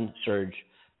Omicron surge,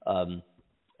 and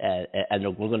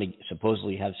we're going to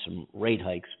supposedly have some rate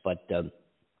hikes, but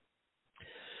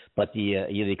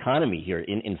the economy here,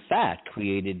 in fact,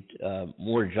 created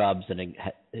more jobs than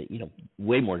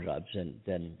way more jobs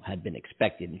than had been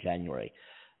expected in January,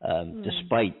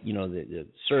 despite the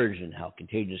surge and how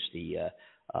contagious the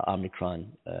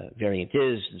Omicron variant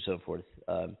is, and so forth.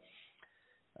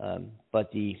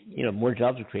 But the more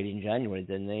jobs were created in January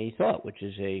than they thought, which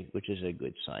is a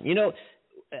good sign.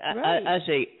 Right.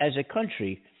 As a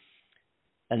country,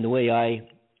 and the way I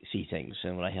see things,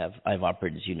 and when I've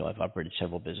operated, as you know, I've operated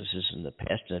several businesses in the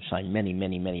past, and I've signed many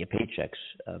paychecks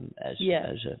as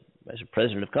a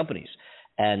president of companies,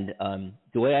 and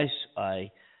the way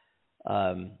I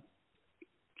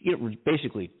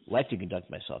basically like to conduct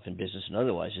myself in business and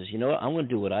otherwise is, I'm going to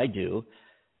do what I do.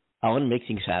 I want to make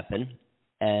things happen,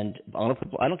 and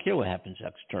I don't care what happens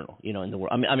external, in the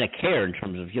world. I mean, I care in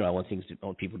terms of, I want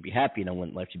people to be happy, and I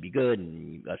want life to be good,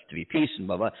 and us to be peace, and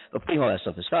blah blah. But putting all that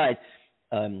stuff aside,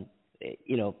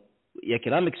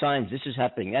 economic signs, this is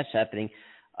happening, that's happening.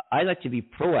 I like to be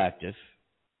proactive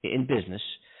in business,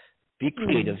 be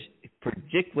creative,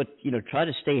 predict what, try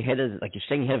to stay ahead of, like you're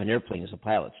staying ahead of an airplane as a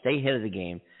pilot, stay ahead of the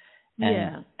game,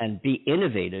 and be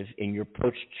innovative in your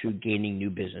approach to gaining new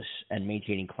business and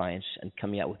maintaining clients and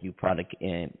coming out with new product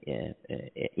and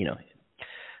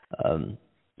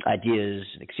ideas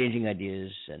and exchanging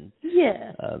ideas and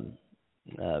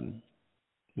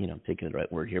I'm thinking of the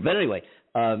right word here, but anyway,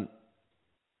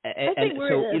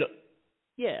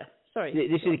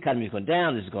 this economy is going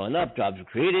down, this is going up, jobs are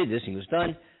created, this thing was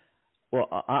done. Well,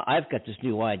 I've got this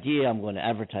new idea. I'm going to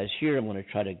advertise here. I'm going to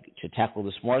try to tackle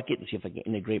this market and see if I can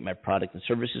integrate my product and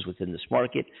services within this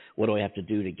market. What do I have to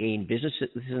do to gain business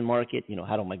within the market?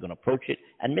 How am I going to approach it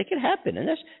and make it happen? And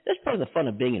that's part of the fun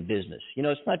of being in business.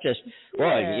 It's not just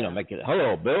make it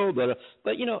hello Bill, but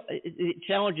the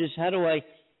challenge is how do I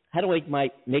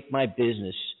make my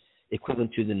business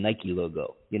equivalent to the Nike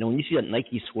logo. When you see that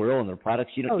Nike swirl on their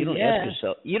products, you don't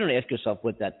ask yourself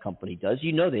what that company does.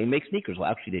 They make sneakers. Well,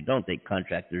 actually, they don't. They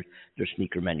contract their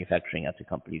sneaker manufacturing out to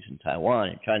companies in Taiwan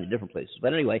and China, different places.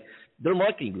 But anyway, their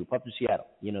marketing group up in Seattle.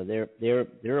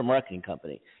 They're a marketing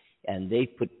company, and they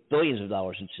put billions of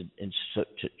dollars into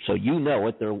so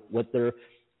what their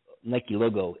Nike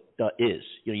logo is.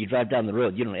 You drive down the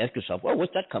road, you don't ask yourself, well,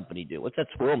 what's that company do? What's that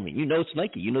swirl mean? It's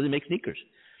Nike. They make sneakers.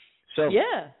 So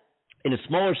in a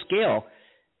smaller scale,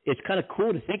 it's kind of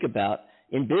cool to think about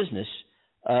in business.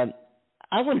 I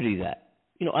want to do that.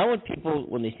 I want people,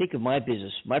 when they think of my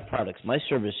business, my products, my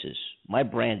services, my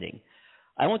branding,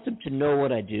 I want them to know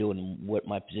what I do and what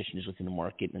my position is within the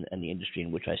market and the industry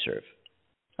in which I serve.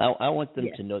 I want them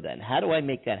to know that. And how do I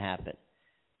make that happen?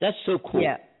 That's so cool.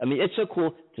 Yeah. I mean, it's so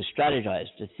cool to strategize,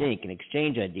 to think and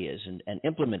exchange ideas and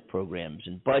implement programs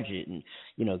and budget and,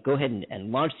 go ahead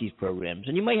and launch these programs.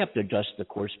 And you might have to adjust the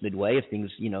course midway if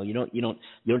things, you don't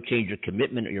change your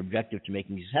commitment or your objective to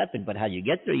making these happen. But how you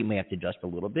get there, you may have to adjust a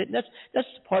little bit. And that's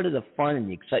part of the fun and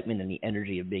the excitement and the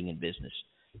energy of being in business,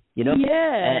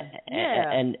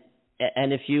 And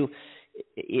if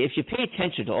you pay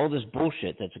attention to all this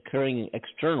bullshit that's occurring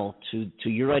external to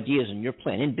your ideas and your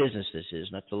plan, in business this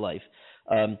is, not to life,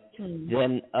 then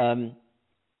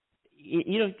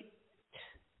you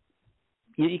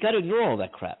got to ignore all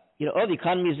that crap. The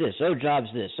economy is this, jobs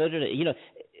this, the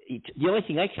only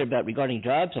thing I care about regarding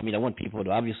jobs, I want people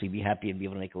to obviously be happy and be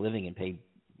able to make a living and pay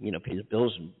the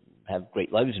bills and have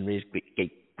great lives and raise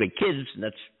great kids, and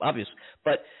that's obvious.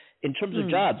 But in terms of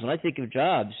jobs, when I think of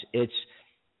jobs, it's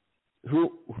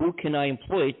who can I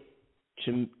employ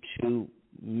to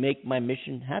make my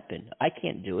mission happen? I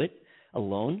can't do it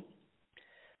alone.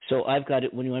 So I've got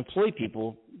it. When you employ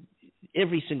people,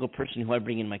 every single person who I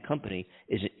bring in my company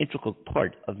is an integral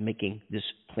part of making this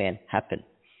plan happen.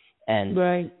 And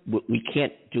we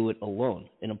can't do it alone.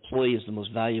 An employee is the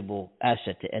most valuable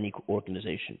asset to any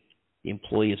organization. The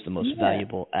employee is the most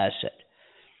valuable asset.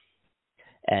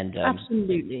 And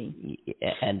absolutely.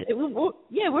 And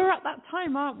we're at that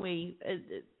time, aren't we?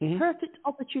 Perfect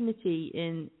opportunity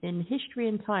in history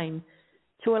and time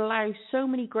to allow so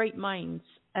many great minds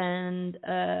and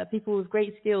people with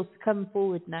great skills to come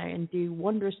forward now and do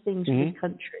wondrous things for this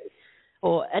country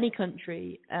or any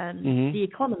country and the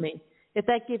economy if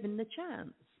they're given the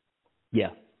chance. Yeah.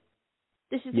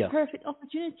 This is the perfect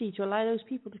opportunity to allow those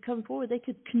people to come forward. They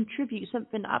could contribute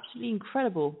something absolutely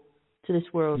incredible to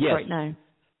this world right now.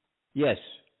 Yes.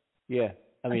 Yeah.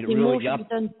 I mean, really, more should be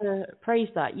done to praise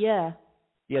that. Yeah.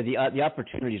 Yeah. The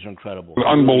opportunities are incredible.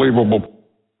 Unbelievable.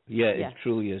 Yeah. It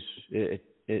truly is. It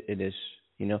is.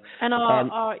 And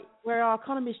where our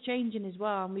economy is changing as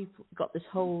well, and we've got this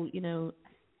whole,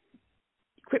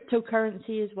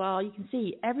 cryptocurrency as well. You can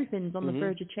see everything's on the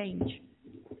verge of change.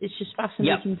 It's just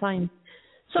fascinating time.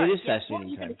 So it is fascinating what are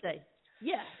you going to say?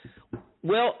 Yeah.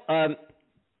 Well,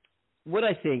 what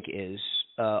I think is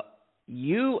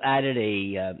you added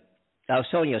I was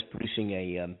telling you I was producing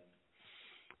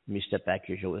Let me step back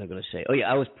here. What was I going to say? Oh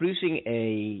yeah, I was producing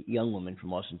a young woman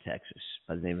from Austin, Texas,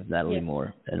 by the name of Natalie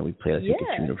More, and we played, I think,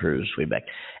 a tune of hers way back.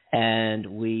 And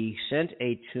we sent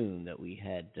a tune that we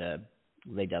had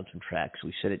laid down some tracks.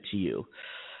 We sent it to you,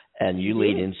 and you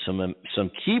laid in some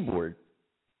keyboard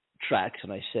tracks.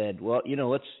 And I said, well,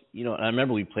 let's, and I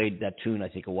remember we played that tune I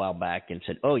think a while back, and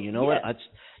said, oh, what?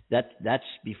 That's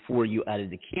before you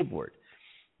added the keyboard.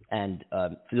 And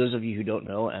for those of you who don't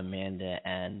know, Amanda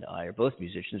and I are both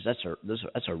musicians. That's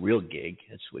a real gig.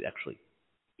 That's what actually,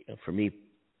 for me,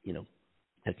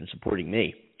 has been supporting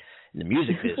me in the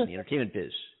music biz, in the entertainment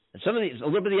biz, and a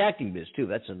little bit of the acting biz too.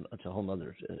 That's a whole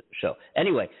other show.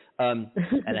 Anyway, and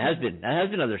that has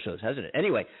been other shows, hasn't it?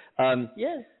 Anyway,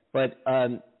 But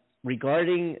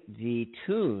regarding the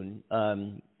tune,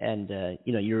 and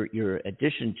your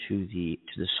addition to the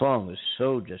song was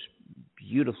so just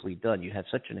beautifully done. You have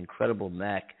such an incredible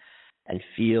knack and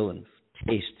feel and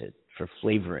taste for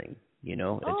flavoring.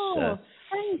 It's,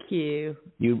 thank you.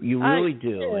 You really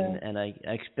do, and I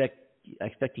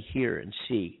expect to hear and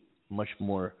see much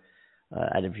more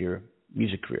out of your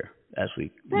music career as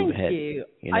we move ahead. Thank you.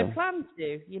 I plan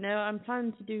to. I'm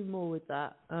planning to do more with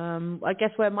that. I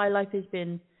guess where my life has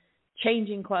been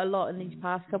changing quite a lot in these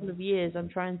past couple of years, I'm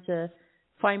trying to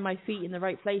find my feet in the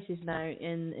right places now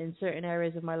in certain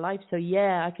areas of my life. So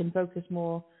I can focus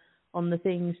more on the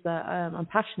things that I'm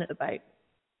passionate about.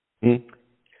 Mm.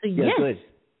 So,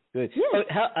 good. Yeah.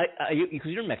 Oh,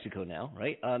 because you're in Mexico now,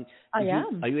 right? I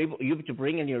am. Are you able to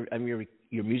bring in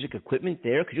your music equipment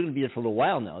there? Because you're going to be there for a little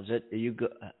while now.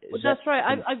 That's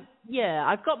right.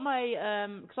 I've got my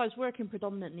because I was working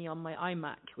predominantly on my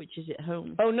iMac, which is at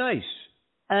home. Oh, nice.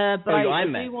 But I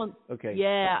do want. Okay.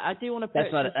 Yeah, I do want to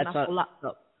purchase an Apple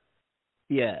laptop.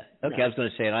 Yeah. Okay, no. I was going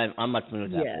to say, I'm not familiar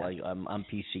with Apple. I'm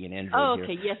PC and Android. Oh,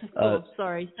 okay. Here. Yes, of course.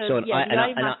 Sorry. So the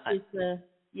iMac is the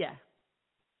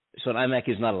So an iMac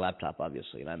is not a laptop,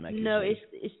 obviously. An iMac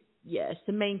it's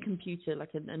the main computer,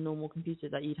 like a normal computer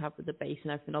that you'd have with the base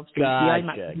and everything. Obviously, gotcha. the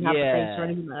iMac doesn't have the base or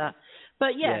anything like that. But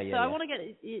I want to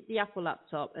get the Apple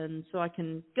laptop, and so I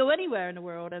can go anywhere in the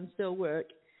world and still work.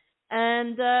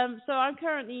 And so I'm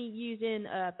currently using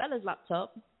Bella's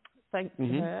laptop, thanks to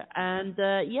her. And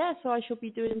so I shall be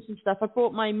doing some stuff. I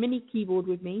brought my mini keyboard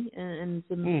with me and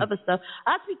some other stuff.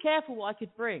 I had to be careful what I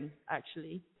could bring,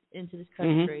 actually, into this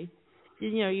country.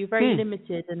 You're very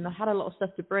limited, and I had a lot of stuff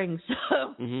to bring.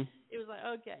 So it was like,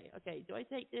 okay, do I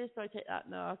take this? Do I take that?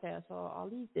 No, okay, so I'll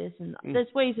leave this. And there's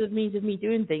means of me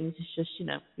doing things. It's just,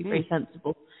 be very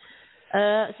sensible.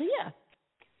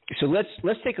 So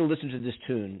let's take a listen to this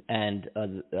tune. And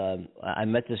I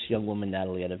met this young woman,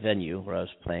 Natalie, at a venue where I was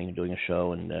doing a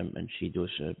show, and she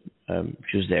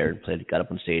was there and got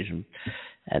up on stage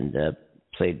and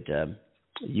played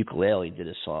ukulele, did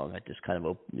a song at this kind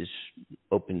of this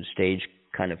open stage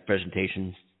kind of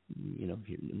presentation,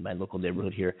 here in my local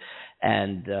neighborhood here,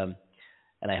 and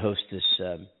I host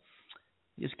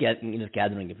this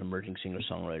gathering of emerging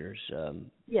singer-songwriters.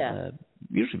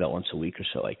 Usually about once a week or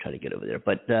so. I try to get over there,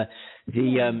 but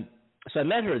so I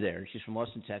met her there, and she's from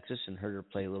Austin, Texas, and heard her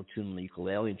play a little tune on the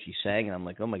ukulele, and she sang, and I'm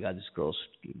like, oh my God, this girl's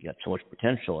got so much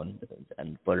potential,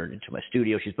 and brought her into my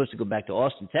studio. She's supposed to go back to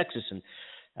Austin, Texas, and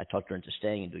I talked her into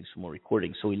staying and doing some more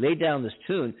recording. So we laid down this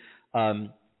tune, and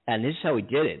this is how we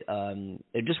did it.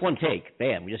 Just one take,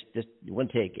 bam, just one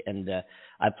take. And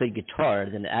I played guitar,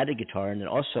 then added guitar, and then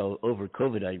also over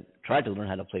COVID, I tried to learn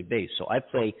how to play bass. So I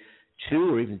play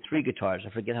 2 or even 3 guitars.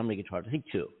 I forget how many guitars. I think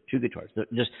 2 guitars.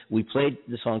 We played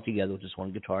the song together with just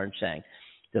one guitar and sang.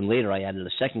 Then later I added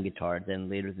a second guitar. Then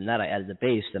later than that I added the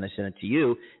bass. Then I sent it to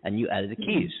you, and you added the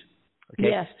keys. Okay.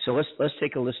 Yes. So let's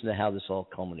take a listen to how this all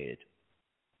culminated.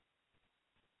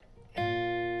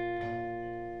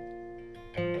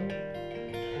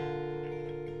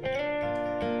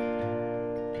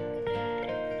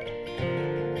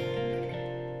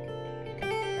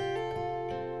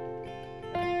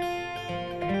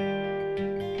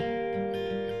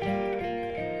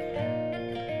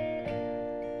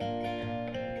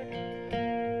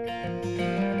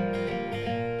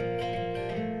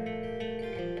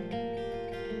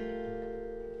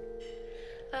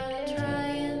 I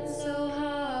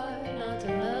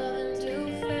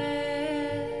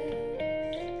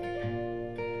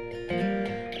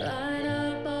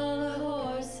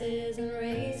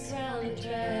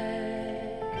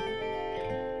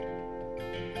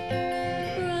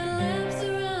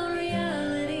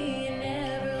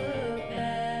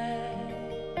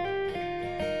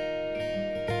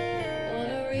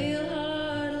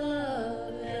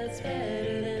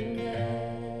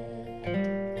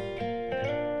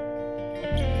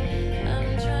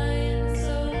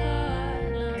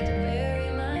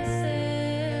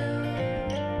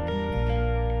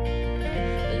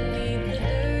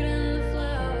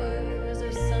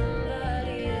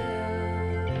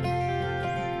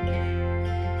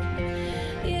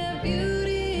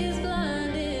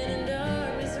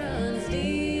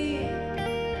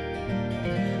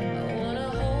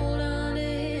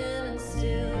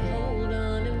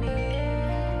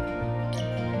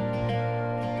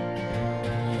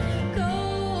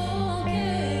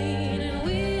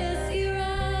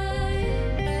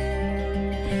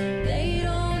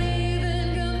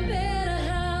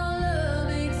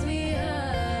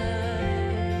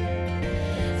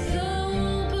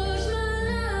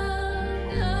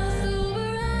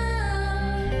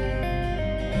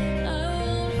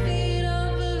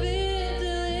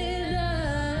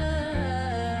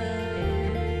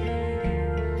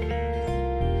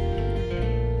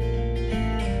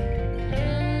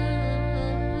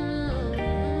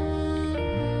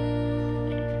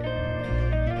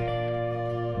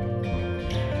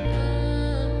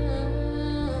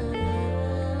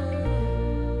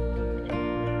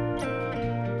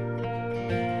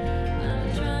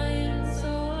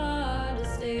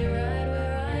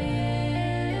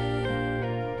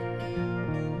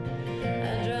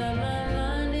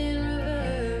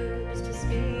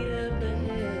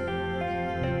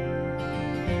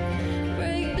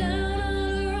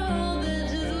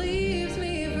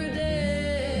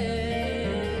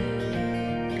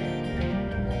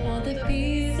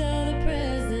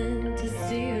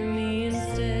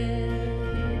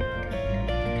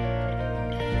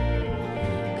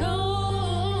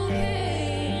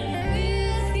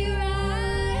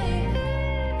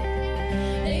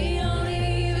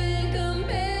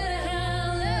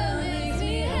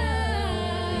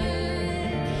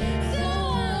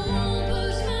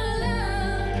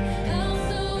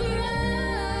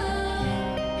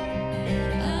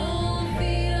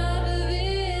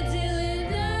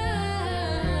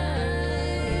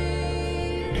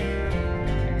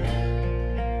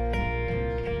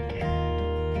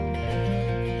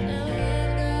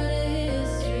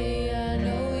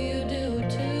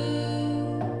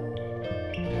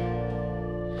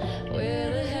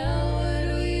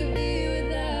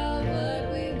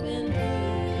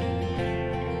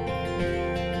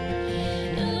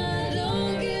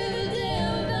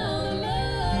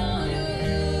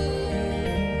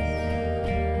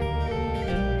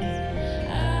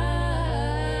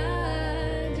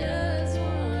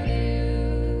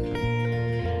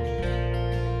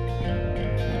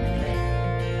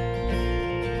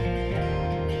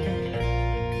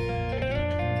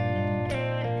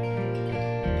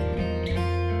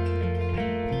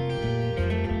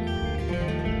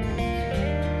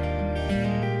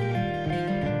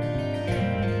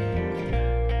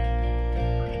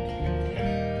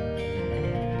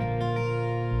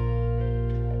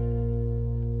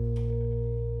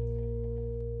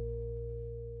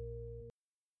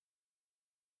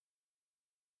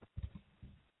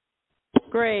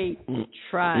Great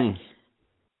track.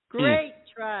 Great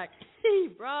track.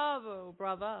 Bravo,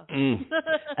 bravo. And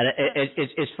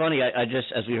it's funny. I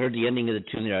just, as we heard the ending of the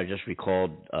tune there, I just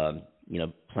recalled,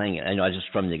 playing it. I know I just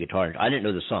strummed the guitar. I didn't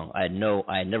know the song. I had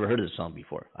never heard of the song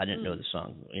before. I didn't know the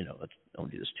song. Let's don't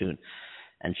do this tune.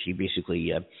 And she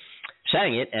basically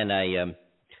sang it, and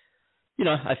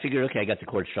I figured, okay, I got the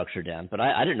chord structure down, but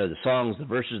I didn't know the songs, the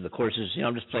verses, the choruses.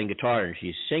 I'm just playing guitar, and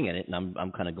she's singing it, and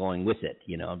I'm kind of going with it.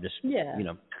 I'm just,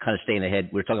 kind of staying ahead.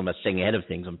 We're talking about staying ahead of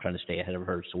things. I'm trying to stay ahead of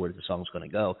her, so where the song's going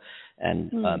to go,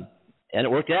 and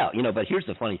it worked out. But here's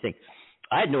the funny thing: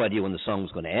 I had no idea when the song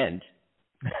was going to end.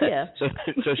 Yeah.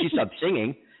 so she stopped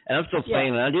singing, and I'm still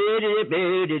playing. Oh,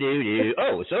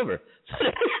 it's over.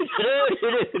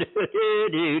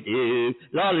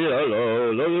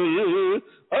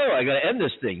 Oh, I got to end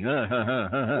this thing.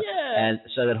 And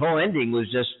so that whole ending was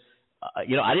just, I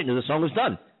didn't know the song was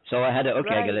done. So I had to, I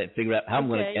got to figure out how I'm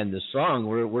going to end this song.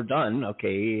 We're done.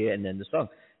 Okay. And then the song.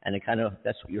 And it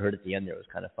that's what you heard at the end there. It was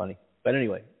kind of funny. But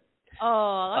anyway.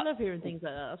 Oh, I love hearing things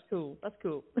like that. That's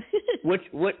cool. What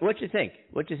you think?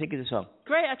 What do you think of the song?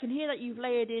 Great. I can hear that you've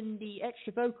layered in the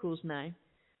extra vocals now.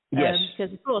 Yes.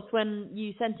 Because, of course, when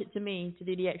you sent it to me to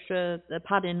do the extra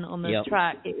padding on the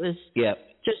track, it was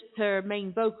just her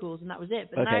main vocals, and that was it.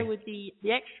 But now with the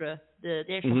extra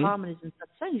harmonies and stuff,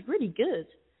 it sounds really good.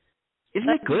 Isn't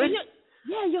it good?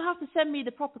 You'll have to send me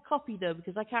the proper copy, though,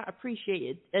 because I can't appreciate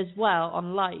it as well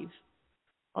on live.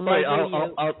 Right,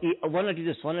 why don't I do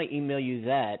this? Why don't I email you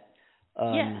that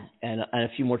and a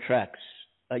few more tracks?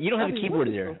 You don't have a keyboard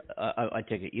there. I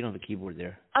take it. You don't have a keyboard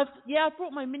there. I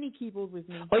brought my mini keyboard with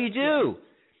me. Oh, you do?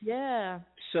 Yeah.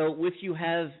 So if you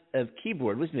have a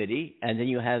keyboard with MIDI and then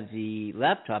you have the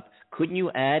laptop, couldn't you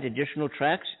add additional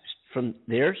tracks from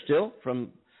there still,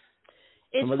 from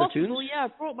other possible, tunes? Yeah, I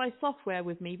brought my software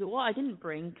with me, but what I didn't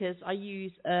bring, because I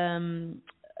use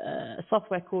a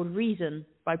software called Reason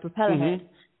by Propellerhead.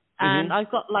 And I've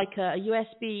got like a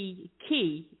USB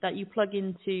key that you plug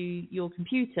into your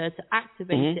computer to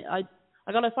activate it. I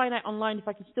got to find out online if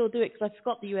I can still do it, because I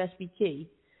forgot the USB key.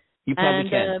 You probably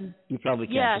can. You probably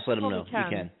can. Yeah, just let them know. Can.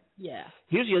 You can. Yeah.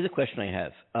 Here's the other question I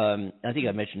have. I think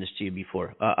I mentioned this to you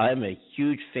before. I'm a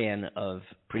huge fan of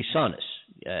PreSonus,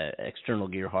 external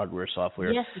gear hardware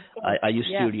software. Yes, I use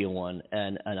Studio One,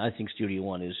 and I think Studio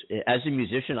One is, as a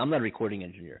musician, I'm not a recording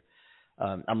engineer.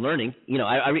 I'm learning.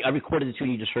 I recorded the tune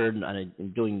you just heard, and I'm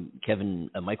doing Kevin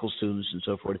Michael's tunes and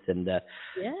so forth. And I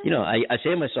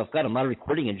say to myself, God, I'm not a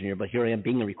recording engineer, but here I am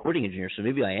being a recording engineer, so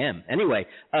maybe I am. Anyway,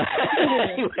 I'm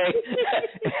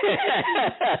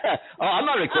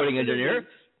not a recording engineer.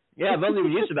 Yeah, I've only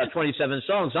released about 27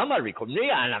 songs. I'm not a recording.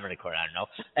 Yeah, I'm not a recording. I don't know.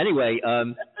 Anyway,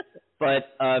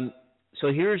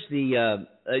 so here's the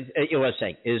what I was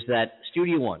saying is that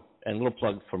Studio One, and a little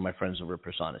plug for my friends over at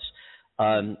PreSonus,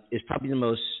 is probably the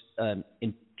most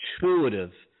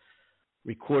intuitive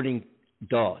recording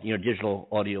DAW, digital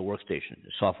audio workstation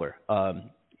software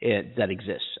that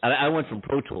exists. I went from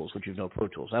Pro Tools, which you know Pro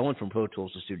Tools. I went from Pro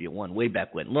Tools to Studio One way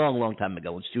back when, long time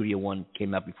ago, when Studio One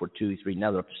came out before 2, 3. Now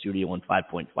they're up to Studio One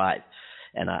 5.5.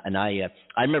 And I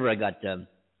remember I got an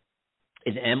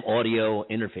M Audio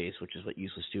interface, which is what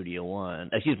used with Studio One.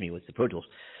 With the Pro Tools.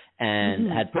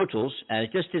 And had Pro Tools, and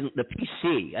it just didn't. The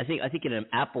PC, I think in an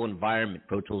Apple environment,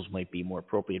 Pro Tools might be more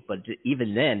appropriate. But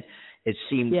even then, it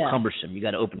seemed cumbersome. You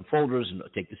got to open folders and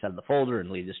take this out of the folder and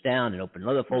leave this down and open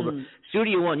another folder.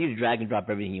 Studio One, you just drag and drop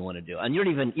everything you want to do, and you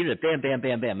don't even bam, bam,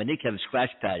 bam, bam. And then you have a scratch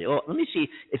pad. Oh, let me see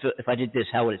if I did this,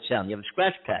 how would it sound? You have a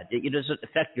scratch pad. It doesn't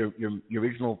affect your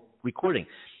original recording.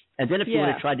 And then if you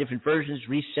want to try different versions,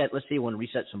 reset, let's say you want to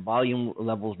reset some volume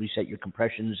levels, reset your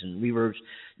compressions and reverbs,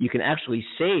 you can actually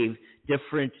save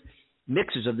different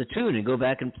mixes of the tune and go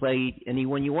back and play any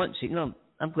one you want. So,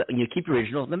 you keep your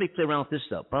original. Let me play around with this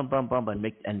stuff, bum, bum, bum,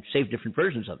 and save different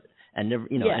versions of it. And never,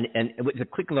 and with the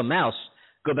click of a mouse,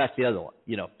 go back to the other one,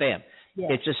 bam. Yeah.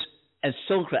 It's just, and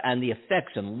so, and the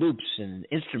effects and loops and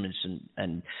instruments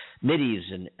and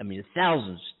MIDIs and,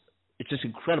 thousands. It's just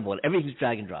incredible. And everything's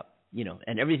drag and drop.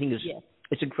 And everything is,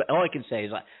 it's incredible. All I can say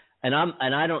is, I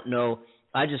don't know,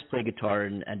 I just play guitar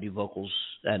and do vocals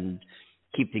and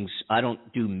keep things, I don't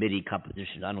do MIDI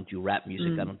composition. I don't do rap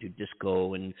music. I don't do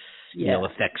disco and,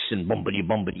 effects and bumpity,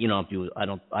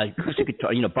 I acoustic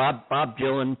guitar, Bob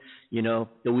Dylan,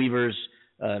 the Weavers,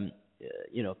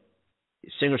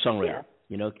 singer-songwriter,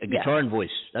 a guitar and voice.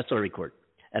 That's what I record.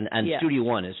 And Studio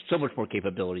One is so much more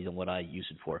capability than what I use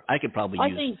it for. I could probably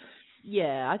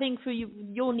I think for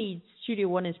your needs, Studio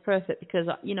One is perfect because,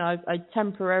 I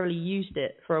temporarily used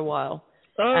it for a while.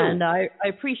 Oh. And I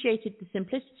appreciated the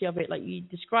simplicity of it like you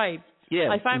described. Yeah.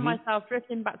 I found myself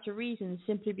drifting back to Reason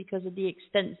simply because of the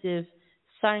extensive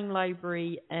sound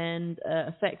library and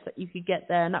effects that you could get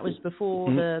there, and that was before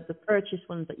the purchase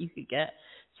ones that you could get.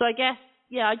 So I guess,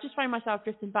 I just found myself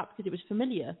drifting back because it was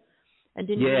familiar and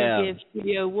didn't really give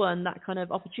Studio One that kind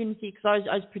of opportunity, because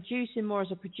I was producing more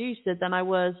as a producer than I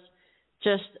was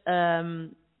just,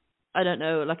 I don't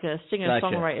know, like a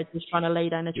singer-songwriter just trying to lay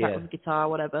down a track with a guitar or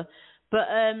whatever. But,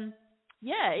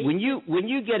 when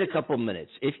you get a couple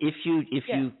minutes, if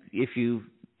you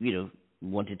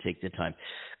want to take the time,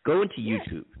 go into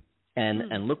YouTube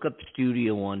and look up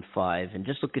Studio One 5 and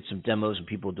just look at some demos and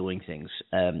people doing things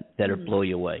that are blow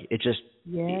you away. It just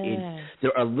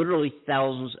there are literally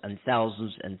thousands and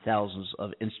thousands and thousands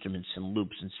of instruments and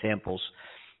loops and samples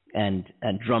and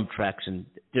drum tracks, and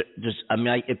just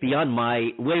it's beyond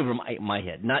way over my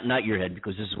head, not your head,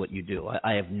 because this is what you do.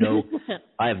 I have no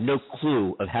I have no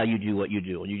clue of how you do what you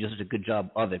do, and you just did a good job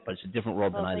of it, but it's a different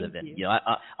world than I live in.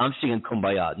 I'm singing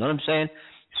Kumbaya. Know what I'm saying?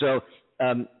 So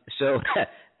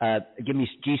give me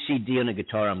GCD on a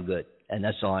guitar, I'm good, and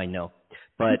that's all I know.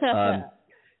 But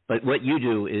but what you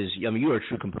do is, you are a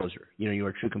true composer. You're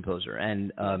a true composer,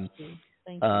 and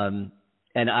Thank you.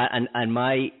 And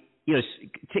my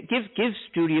give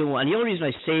Studio One. The only reason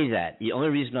I say that, the only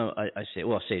reason I say,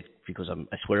 well, I say it because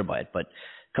I swear by it, but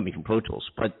coming from Pro Tools.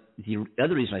 But the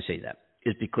other reason I say that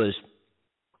is because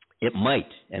it might,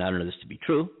 and I don't know this to be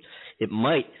true, it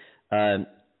might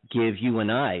give you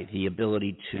and I the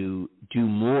ability to do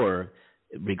more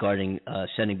regarding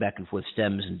sending back and forth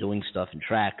stems and doing stuff and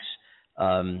tracks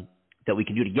that we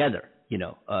can do together,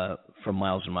 from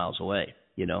miles and miles away,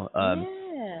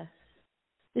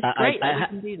 It's great that we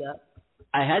can do that.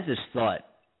 I had this thought.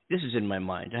 This is in my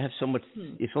mind. I have so much.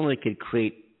 If only I could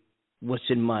create what's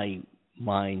in my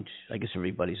mind. I guess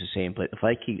everybody's the same, but if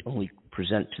I could only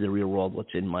present to the real world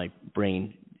what's in my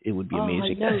brain, it would be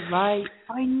amazing. I know, right?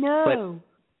 I know.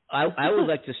 But I would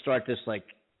like to start this like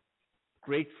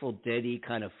Grateful Dead-y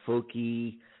kind of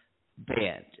folky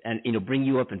band, and bring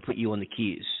you up and put you on the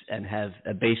keys, and have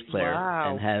a bass player,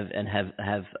 and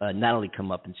have Natalie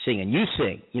come up and sing, and you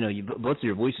sing, both of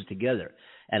your voices together,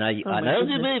 and I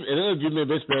don't do my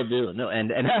best, but I do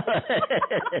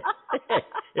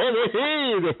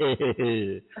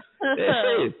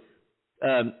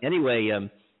anyway,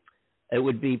 it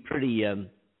would be pretty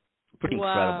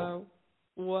incredible.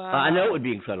 Wow. I know it would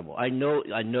be incredible. I know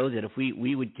that if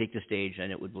we would take the stage,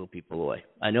 and it would blow people away.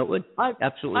 I know it would.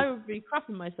 Absolutely. I would be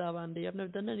crapping myself, Andy. I've never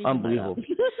done anything unbelievable. like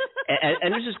that.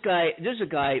 and there's a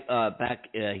guy back.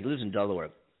 He lives in Delaware.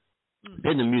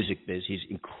 Been in the music biz. He's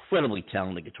incredibly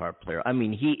talented guitar player. I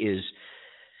mean, he is.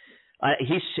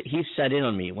 He's sat in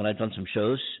on me when I've done some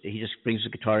shows. He just brings the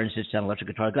guitar and sits down, electric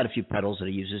guitar. I've got a few pedals that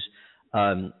he uses.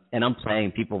 And I'm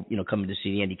playing. People, coming to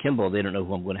see Andy Kimball, they don't know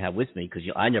who I'm going to have with me, because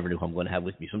I never knew who I'm going to have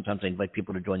with me. Sometimes I invite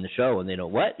people to join the show, and they know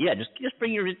what? Yeah, just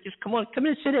come in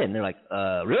and sit in. And they're like,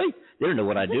 really? They don't know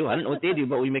what I do. I don't know what they do,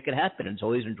 but we make it happen. And it's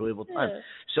always an enjoyable time. Yeah.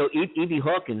 So E.B.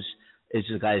 Hawkins is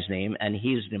the guy's name, and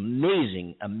he's an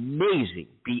amazing,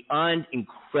 beyond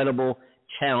incredible,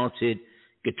 talented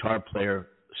guitar player,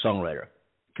 songwriter,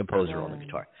 composer on the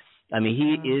guitar. I mean,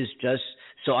 he is just.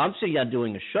 So I'm sitting down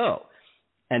doing a show.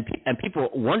 And people are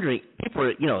wondering,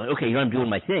 okay, I'm doing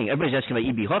my thing. Everybody's asking about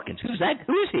E.B. Hawkins. Who's that?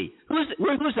 Who is he?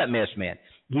 Who's that masked man?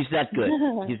 He's that good.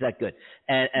 He's that good.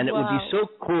 And it would be so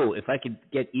cool if I could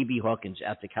get E.B. Hawkins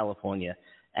out to California,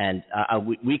 and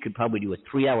we could probably do a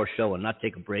 3-hour show and not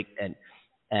take a break. And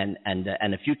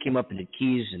if you came up and did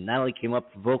keys, and Natalie came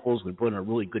up for vocals, we put in a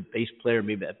really good bass player,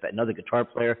 maybe another guitar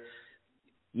player.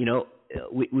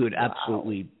 We would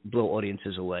absolutely blow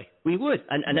audiences away. We would,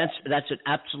 and that's an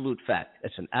absolute fact.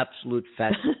 That's an absolute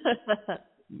fact.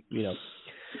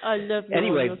 I love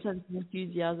your sense of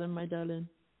enthusiasm, my darling.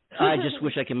 I just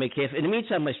wish I could make half. In the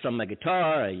meantime, I strum my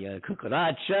guitar. I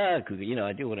cucaracha.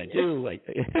 I do what I do.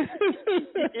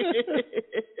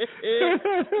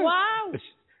 Wow!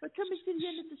 We're coming to the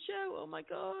end of the show. Oh my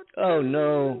God! Oh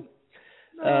no!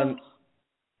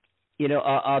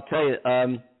 I'll tell you.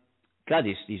 God,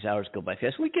 these hours go by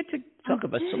fast. We get to talk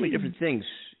about so many different things,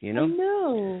 I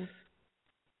know.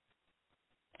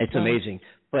 It's amazing.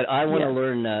 But I want to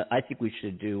learn. I think we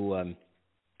should do.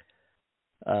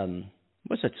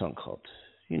 What's that song called?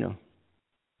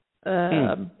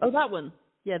 Oh, that one.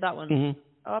 Yeah, that one. Mm-hmm.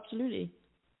 Oh, absolutely.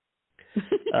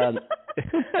 I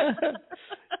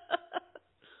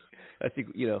think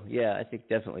I think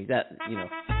definitely that. Thank you.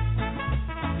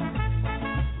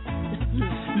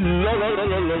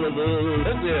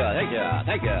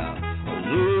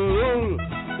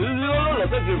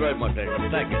 Thank you very much.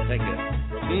 Thank you.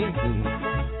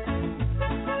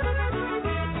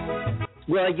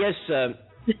 Well, I guess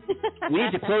We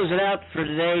need to close it out for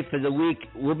today, for the week.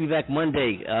 We'll be back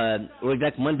Monday. We'll be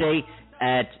back Monday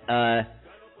at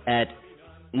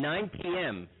 9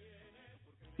 p.m.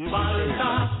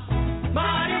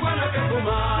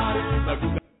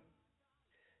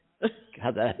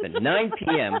 How'd that happen? 9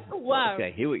 p.m. Wow.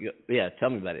 Okay, here we go. Yeah, tell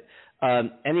me about it.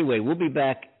 Anyway, we'll be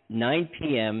back 9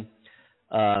 p.m.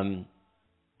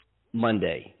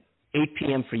 Monday. 8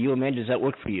 p.m. for you, Amanda. Does that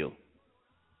work for you?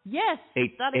 Yes,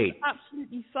 that is 8.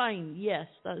 absolutely fine. Yes,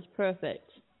 that is perfect.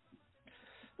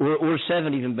 Or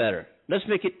 7 even better. Let's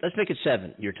make it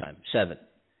 7 your time. 7.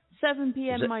 7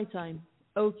 p.m. my time.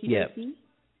 Okie dokie.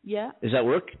 Yeah. Does that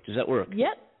work?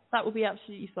 Yep, that will be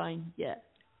absolutely fine. Yeah.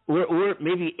 Or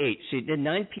maybe 8. See, then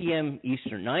 9 p.m.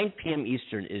 Eastern. 9 p.m.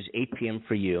 Eastern is 8 p.m.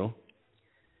 for you,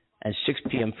 and 6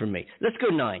 p.m. for me. Let's go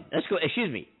 9.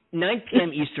 9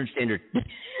 p.m. Eastern Standard.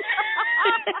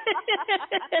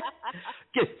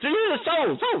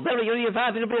 Soul.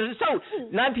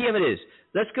 9 p.m. it is.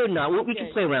 Let's go now. We can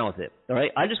play around with it. All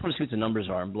right. I just want to see what the numbers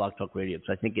are on Blog Talk Radio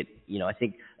because I think I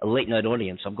think a late night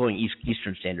audience. I'm going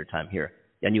Eastern Standard Time here,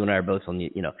 and you and I are both on the.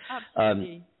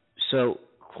 Absolutely. So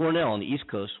Cornell on the East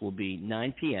Coast will be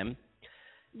 9 p.m.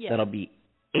 Yeah. That'll be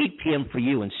 8 p.m. for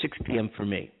you and 6 p.m. for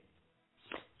me.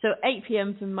 So 8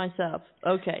 p.m. for myself.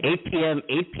 Okay. 8 p.m.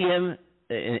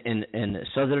 in the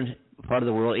southern part of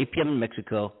the world. 8 p.m. in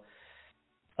Mexico.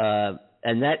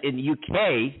 And that in the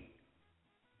UK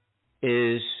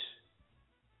is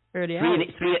early hours.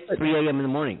 3 a.m. in the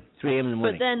morning. 3 a.m. in the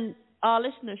morning. But then our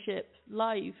listenership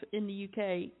live in the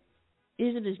UK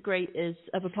isn't as great as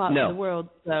other parts of the world.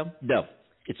 So no,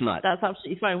 it's not. That's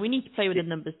absolutely fine. We need to play with the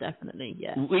numbers, definitely.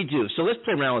 Yeah. We do. So let's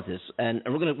play around with this, and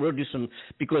we'll do some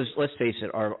because let's face it,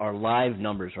 our live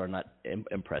numbers are not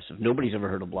impressive. Nobody's ever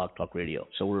heard of Blog Talk Radio,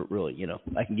 so we're really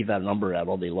I can give that number out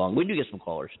all day long. We do get some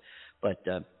callers, but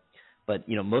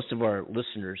most of our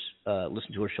listeners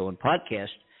listen to our show on podcast,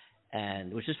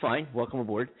 and which is fine. Welcome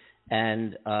aboard,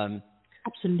 and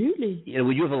absolutely.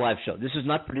 We do have a live show. This is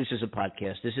not produced as a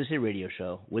podcast. This is a radio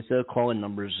show with the call-in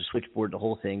numbers, the switchboard, the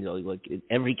whole thing. Like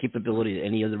every capability that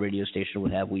any other radio station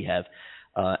would have, we have,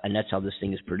 and that's how this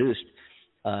thing is produced.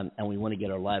 And we want to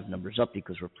get our live numbers up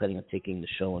because we're planning on taking the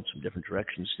show in some different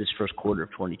directions this first quarter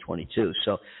of 2022.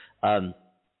 So I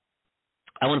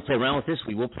want to play around with this.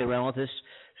 We will play around with this.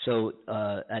 So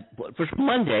for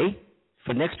Monday,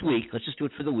 for next week, let's just do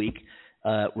it for the week.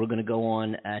 We're going to go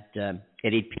on at 8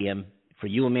 p.m. For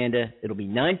you, Amanda, it'll be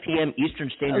 9 p.m. Eastern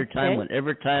Standard Time,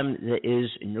 whatever time that is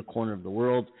in your corner of the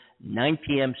world, 9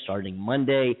 p.m. starting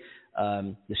Monday,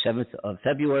 the 7th of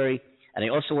February. And I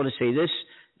also want to say this,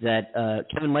 that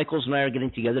Kevin Michaels and I are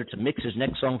getting together to mix his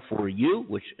next song For You,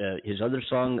 which his other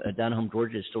song, Down Home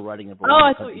Georgia, is still riding up on the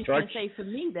I thought you were going to say for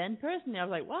me then, personally. I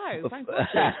was like, wow,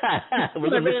 fantastic. We're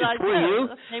going to mix it For You.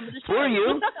 For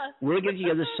You. We're getting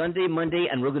together Sunday, Monday,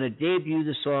 and we're going to debut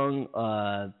the song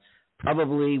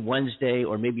probably Wednesday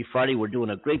or maybe Friday. We're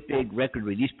doing a great big record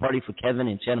release party for Kevin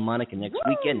in Santa Monica next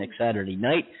weekend, next Saturday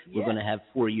night. We're going to have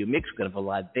For You mix. We're going to have a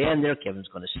live band there. Kevin's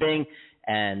going to sing.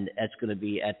 And that's going to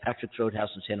be at Patrick's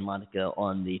Roadhouse in Santa Monica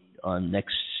on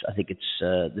next, I think it's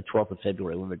the 12th of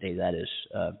February, whatever day that is,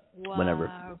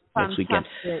 whenever, next weekend.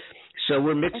 So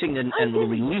we're mixing and we're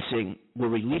releasing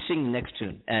the next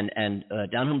tune. And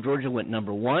Down Home Georgia went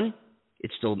number 1.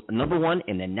 It's still number 1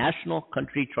 in the national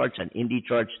country charts and indie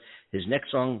charts. His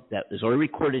next song that is already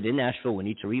recorded in Nashville, we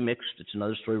need to remix. It's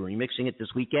another story. We're remixing it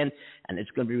this weekend, and it's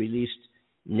going to be released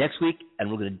next week, and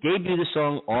we're going to debut the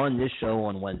song on this show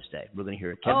on Wednesday. We're going to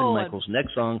hear Kevin Michaels'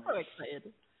 next song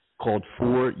called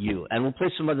For You. And we'll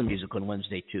play some other music on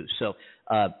Wednesday, too. So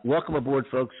welcome aboard,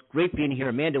 folks. Great being here.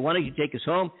 Amanda, why don't you take us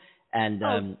home? And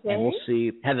we'll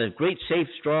see. Have a great, safe,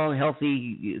 strong,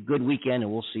 healthy, good weekend,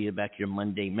 and we'll see you back here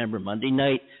Monday. Remember, Monday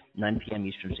night, 9 p.m.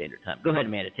 Eastern Standard Time. Go ahead,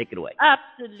 Amanda. Take it away.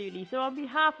 Absolutely. So on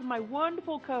behalf of my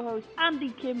wonderful co-host,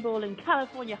 Andy Kimball in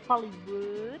California,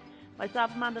 Hollywood,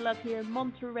 myself, Amanda Love, here in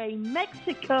Monterey,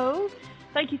 Mexico.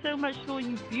 Thank you so much for all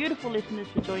you beautiful listeners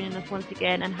for joining us once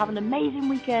again, and have an amazing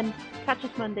weekend. Catch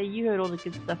us Monday. You heard all the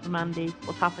good stuff from Andy.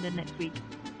 What's happening next week?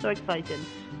 So exciting.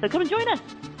 So come and join us,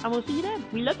 and we'll see you then.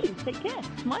 We love you. Take care.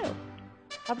 Smile.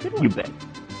 Have a good one. You bet.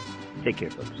 Take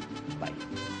care, folks. Bye.